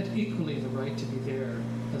 They had equally the right to be there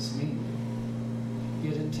as me.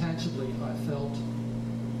 Yet intangibly, I felt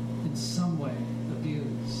in some way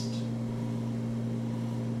abused.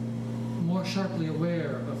 More sharply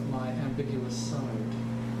aware of my ambiguous side,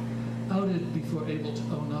 outed before able to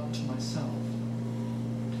own up to myself.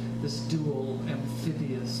 This dual,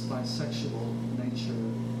 amphibious, bisexual nature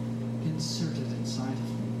inserted inside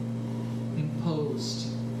of me, imposed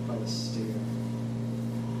by the stare.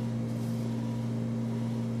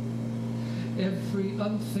 Every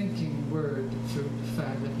unthinking word through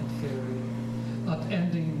faggot and fairy,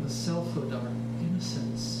 upending the selfhood our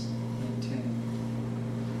innocence maintain.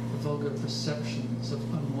 The vulgar perceptions of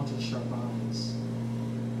unwanted sharp eyes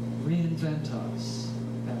reinvent us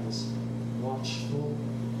as watchful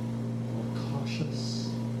or cautious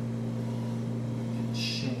and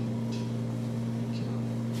shamed. Thank you.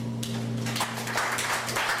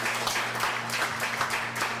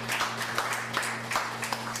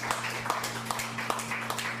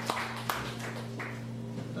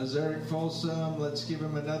 As Eric Folsom, let's give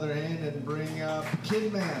him another hand and bring up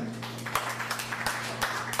Kidman.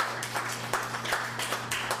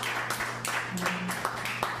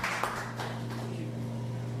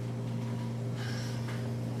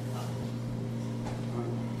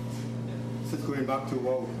 This is going back to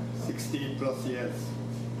about 60 plus years.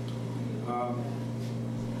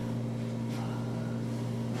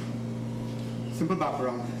 Simple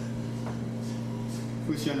background.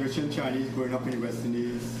 First generation Chinese growing up in the West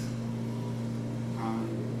Indies.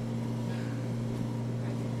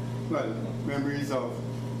 Well, memories of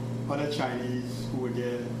other Chinese who were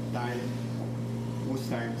there dying most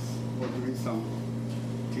times or doing some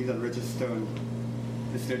things that registered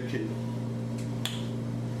instead killed.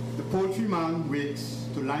 The poultry man waits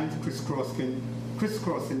to lines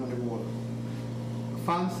crisscrossing on the wall. A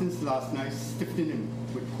fan since last night stiffening him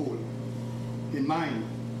with coal. In mind,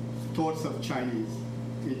 thoughts of Chinese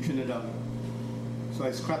in Trinidad. So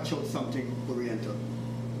I scratch out something Oriental.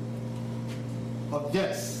 Of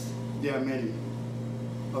deaths, there are many.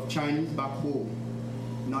 Of Chinese back home,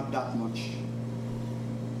 not that much.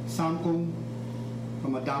 Sankung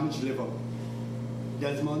from a damaged liver.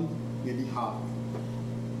 Desmond, maybe half.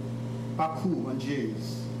 Paku and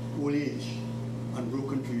James, old age and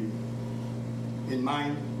broken dream. In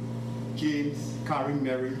mine, James carrying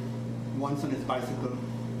Mary once on his bicycle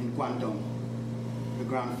in Guangdong. The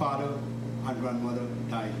grandfather and grandmother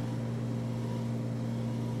died.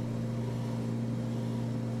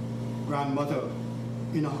 Grandmother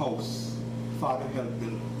in a house father helped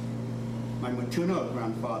build. My maternal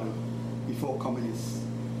grandfather before communists,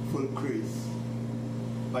 full craze.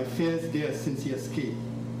 My fears there since he escaped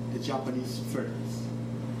the Japanese threats.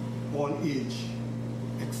 All age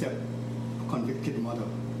except a convicted mother.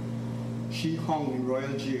 She hung in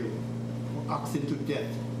royal jail for axing to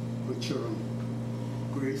death with children.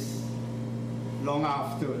 Grace, long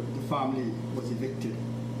after the family was evicted,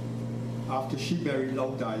 after she buried Lau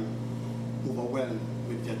Dai, overwhelmed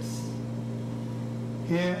with deaths.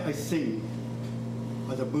 Here I sing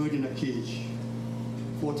as a bird in a cage,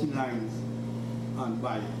 14 lines and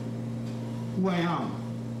by. Who I am,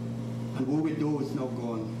 and woe with those now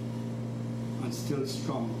gone, and still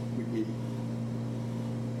strong with me.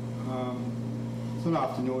 So I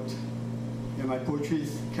have to note, my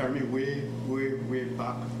poetries carry me way, way, way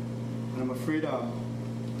back, and I'm afraid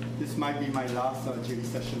this might be my last JV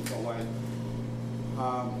session for a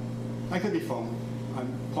while. I could be found. I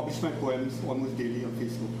publish my poems almost daily on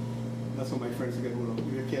Facebook. That's what my friends get hold of.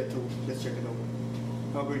 If you care to, let's check it out.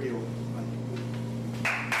 Have a great day. Bye.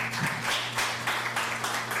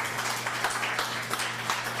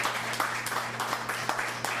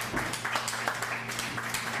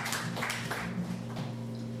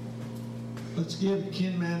 Let's give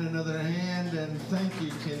Kinman another hand, and thank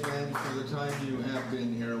you, Kinman, for the time you have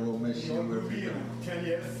been here. We'll miss you. We'll be 10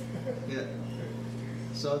 years. Yeah.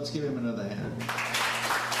 So let's give him another hand.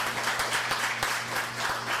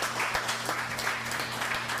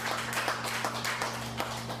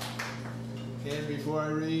 And before I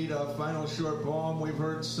read a final short poem, we've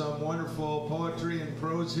heard some wonderful poetry and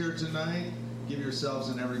prose here tonight. Give yourselves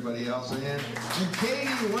and everybody else a hand. And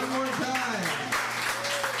Katie, one more time.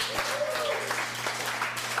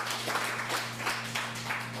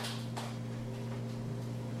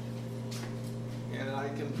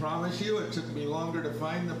 Promise you, it took me longer to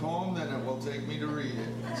find the poem than it will take me to read it.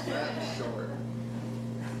 It's that short.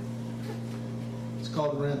 It's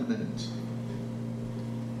called Remnant.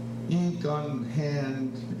 Ink on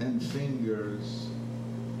hand and fingers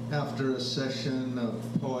after a session of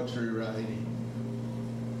poetry writing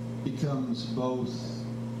becomes both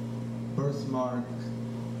birthmark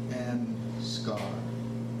and scar.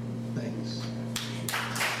 Thanks.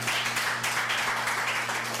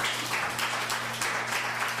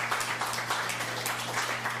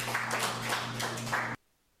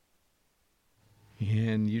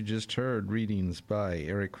 And you just heard readings by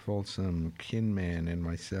Eric Folsom, Kinman, and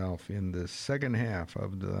myself in the second half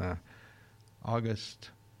of the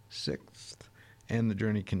August 6th. And the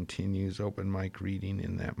Journey Continues open mic reading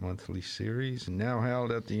in that monthly series, now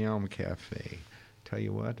held at the Elm Cafe. Tell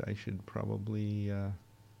you what, I should probably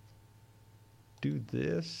do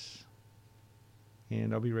this,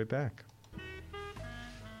 and I'll be right back.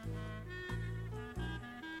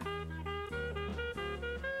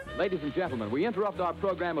 Ladies and gentlemen, we interrupt our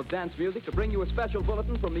program of dance music to bring you a special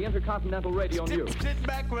bulletin from the Intercontinental Radio News. Sit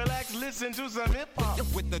back, relax, listen to some hip-hop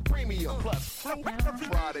with the premium plus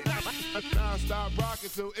Friday night. Non-stop rocking,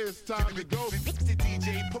 so it's time to go. It's the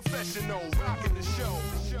DJ Professional rocking the show.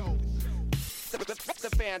 The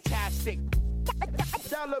fantastic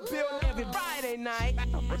 $1 bill every Friday night.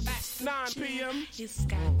 9 p.m. It's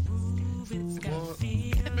got groove, it's got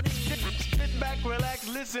feeling. Sit back, relax,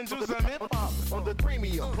 listen to some hip hop on the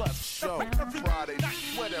Premium Plus show. Friday night,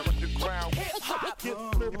 whatever the ground hip hop.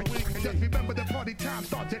 Just remember the party time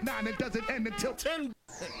starts at 9 and doesn't end until 10.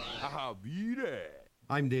 I'll be there.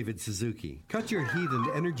 I'm David Suzuki. Cut your heat and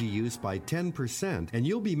energy use by 10%, and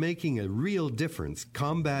you'll be making a real difference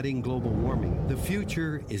combating global warming. The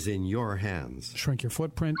future is in your hands. Shrink your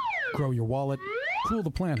footprint, grow your wallet, cool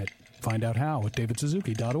the planet. Find out how at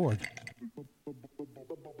davidsuzuki.org.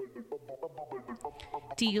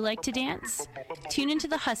 Do you like to dance? Tune into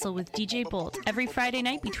The Hustle with DJ Bolt every Friday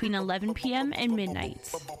night between 11 p.m. and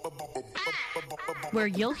midnight, where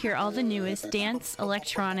you'll hear all the newest dance,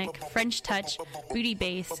 electronic, French touch, booty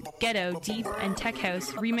bass, ghetto, deep, and tech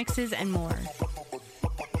house remixes and more.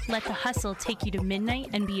 Let The Hustle take you to midnight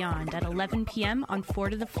and beyond at 11 p.m. on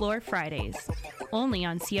 4 to the Floor Fridays, only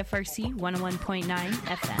on CFRC 101.9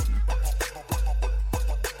 FM.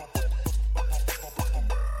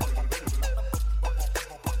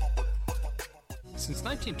 Since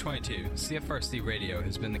 1922, CFRC Radio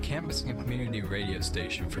has been the campus and community radio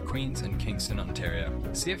station for Queens and Kingston, Ontario.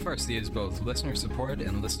 CFRC is both listener-supported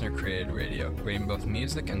and listener-created radio, bringing both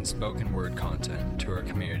music and spoken word content to our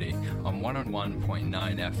community on 101.9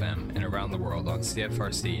 FM and around the world on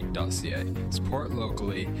CFRC.ca. Support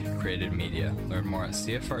locally created media. Learn more at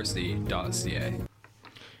CFRC.ca.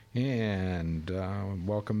 And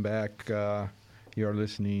welcome back. You're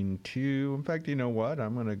listening to, in fact, you know what?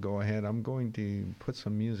 I'm going to go ahead. I'm going to put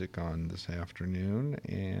some music on this afternoon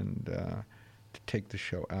and to take the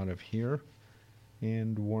show out of here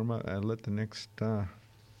and warm up. Let the next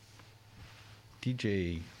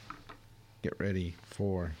DJ get ready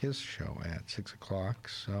for his show at 6 o'clock.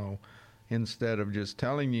 So instead of just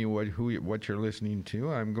telling you what you're listening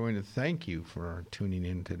to, I'm going to thank you for tuning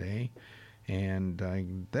in today. And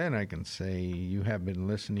then I can say you have been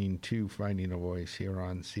listening to Finding a Voice here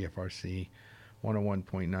on CFRC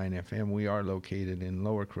 101.9 FM. We are located in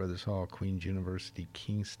Lower Carruthers Hall, Queen's University,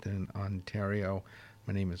 Kingston, Ontario.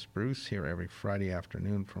 My name is Bruce, here every Friday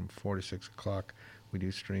afternoon from 4 to 6 o'clock. We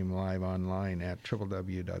do stream live online at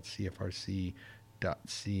www.cfrc.ca.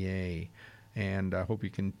 And I hope you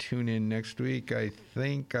can tune in next week. I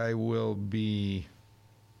think I will be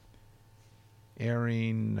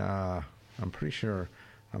airing... I'm pretty sure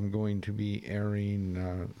I'm going to be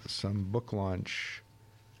airing some book launch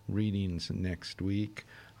readings next week.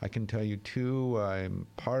 I can tell you too, I'm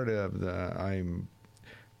part of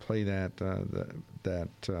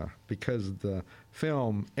because the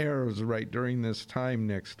film airs right during this time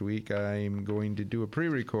next week, I'm going to do a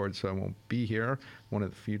pre-record, so I won't be here. One of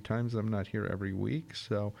the few times I'm not here every week.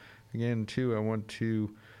 So again, too, I want to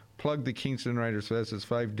plug the Kingston Writers Fest. It's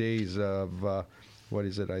 5 days of what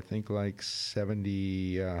is it? I think like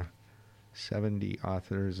 70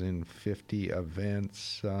 authors in 50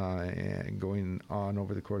 events and going on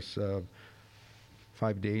over the course of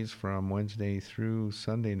 5 days from Wednesday through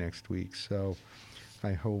Sunday next week. So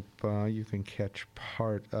I hope you can catch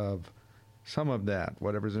part of some of that,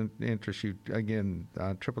 whatever's interests you. Again,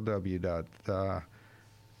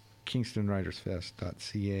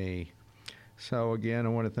 www.kingstonwritersfest.ca. So again, I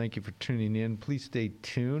want to thank you for tuning in. Please stay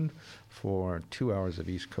tuned for 2 hours of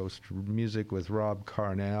East Coast music with Rob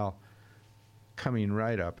Carnell coming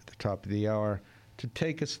right up at the top of the hour. To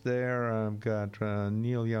take us there, I've got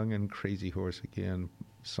Neil Young and Crazy Horse again,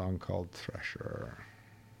 a song called Thresher.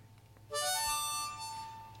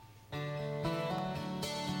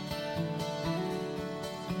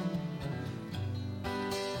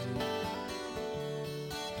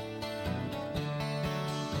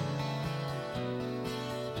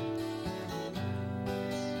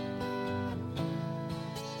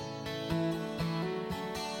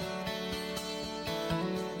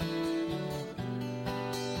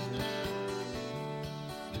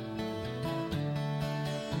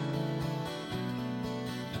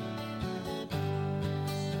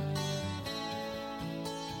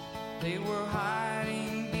 They were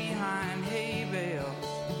hiding behind hay bales.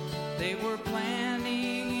 They were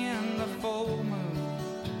planning in the full moon.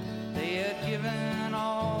 They had given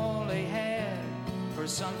all they had for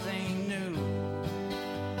something new.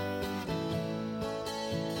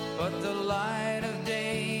 But the light of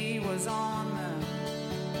day was on them.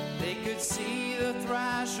 They could see the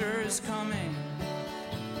thrashers coming,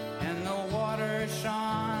 and the water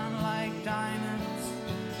shone like diamonds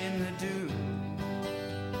in the dew.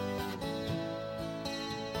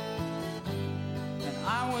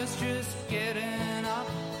 I was just getting up,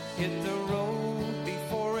 hit the road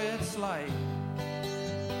before it's light,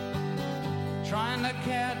 trying to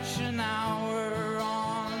catch an hour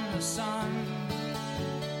on the sun.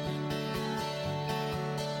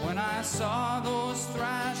 When I saw those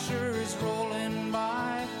thrashers rolling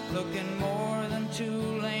by, looking more than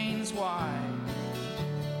 2 lanes wide,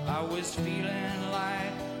 I was feeling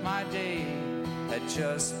like my day had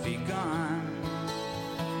just begun.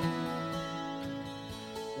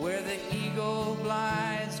 Where the eagle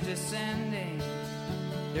glides descending,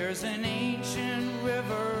 there's an ancient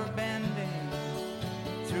river bending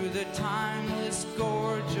through the timeless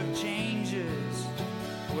gorge of changes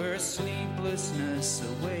where sleeplessness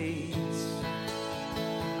awaits.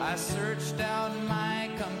 I searched out my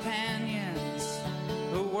companions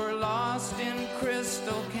who were lost in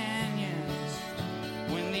crystal canyons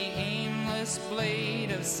when the aimless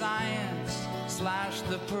blade of science slashed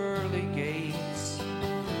the pearly gates.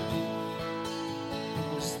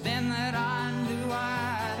 It was then that I knew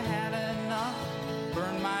I'd had enough,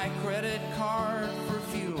 burned my credit card for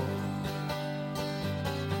fuel,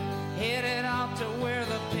 headed out to where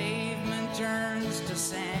the pavement turns to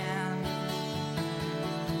sand,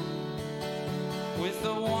 with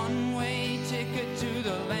the one-way ticket to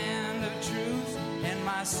the land of truth and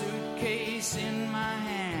my suitcase in my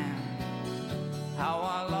hand. How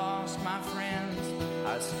I lost my friends,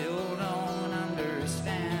 I still don't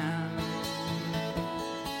understand.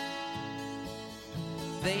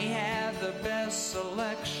 They had the best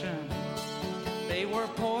selection, they were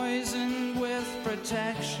poisoned with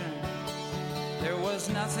protection. There was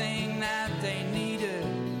nothing that they needed,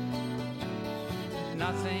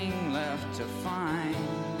 nothing left to find.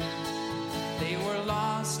 They were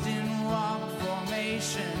lost in rock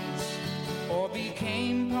formations or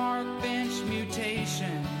became park bench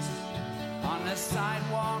mutations. On the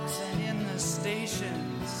sidewalks and in the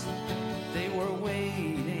stations, they were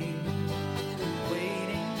waiting.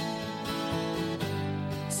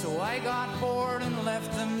 So I got bored and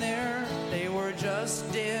left them there. They were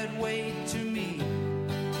just dead weight to me.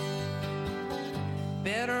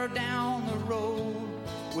 Better down the road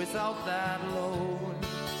without that load.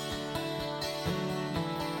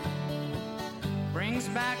 Brings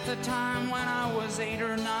back the time when I was 8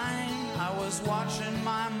 or 9. I was watching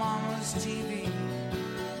my mama's TV.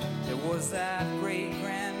 It was that great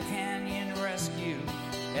Grand Canyon rescue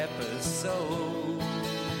episode,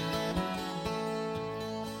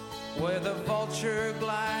 where the vulture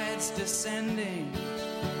glides descending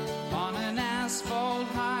on an asphalt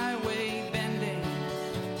highway, bending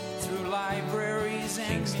through libraries and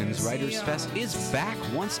Kingston's Writers Fest is back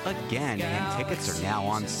once again, and tickets are now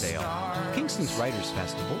on sale. Kingston's Writers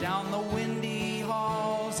Festival. Down the windy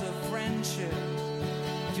halls of friendship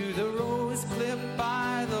to the rose clip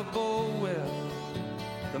by the bullwhip,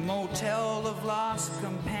 the motel of lost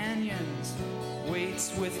companions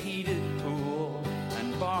waits with heated pool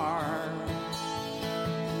and bar.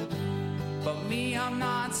 But me, I'm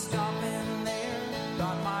not stopping there.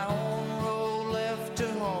 Got my own road left to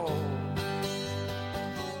hold.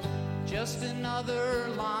 Just another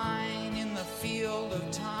line in the field of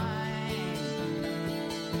time.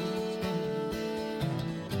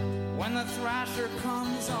 When the thrasher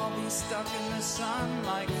comes, I'll be stuck in the sun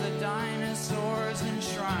like the dinosaurs in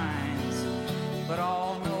shrines. But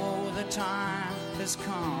I'll know the time has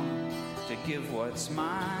come to give what's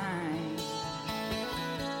mine.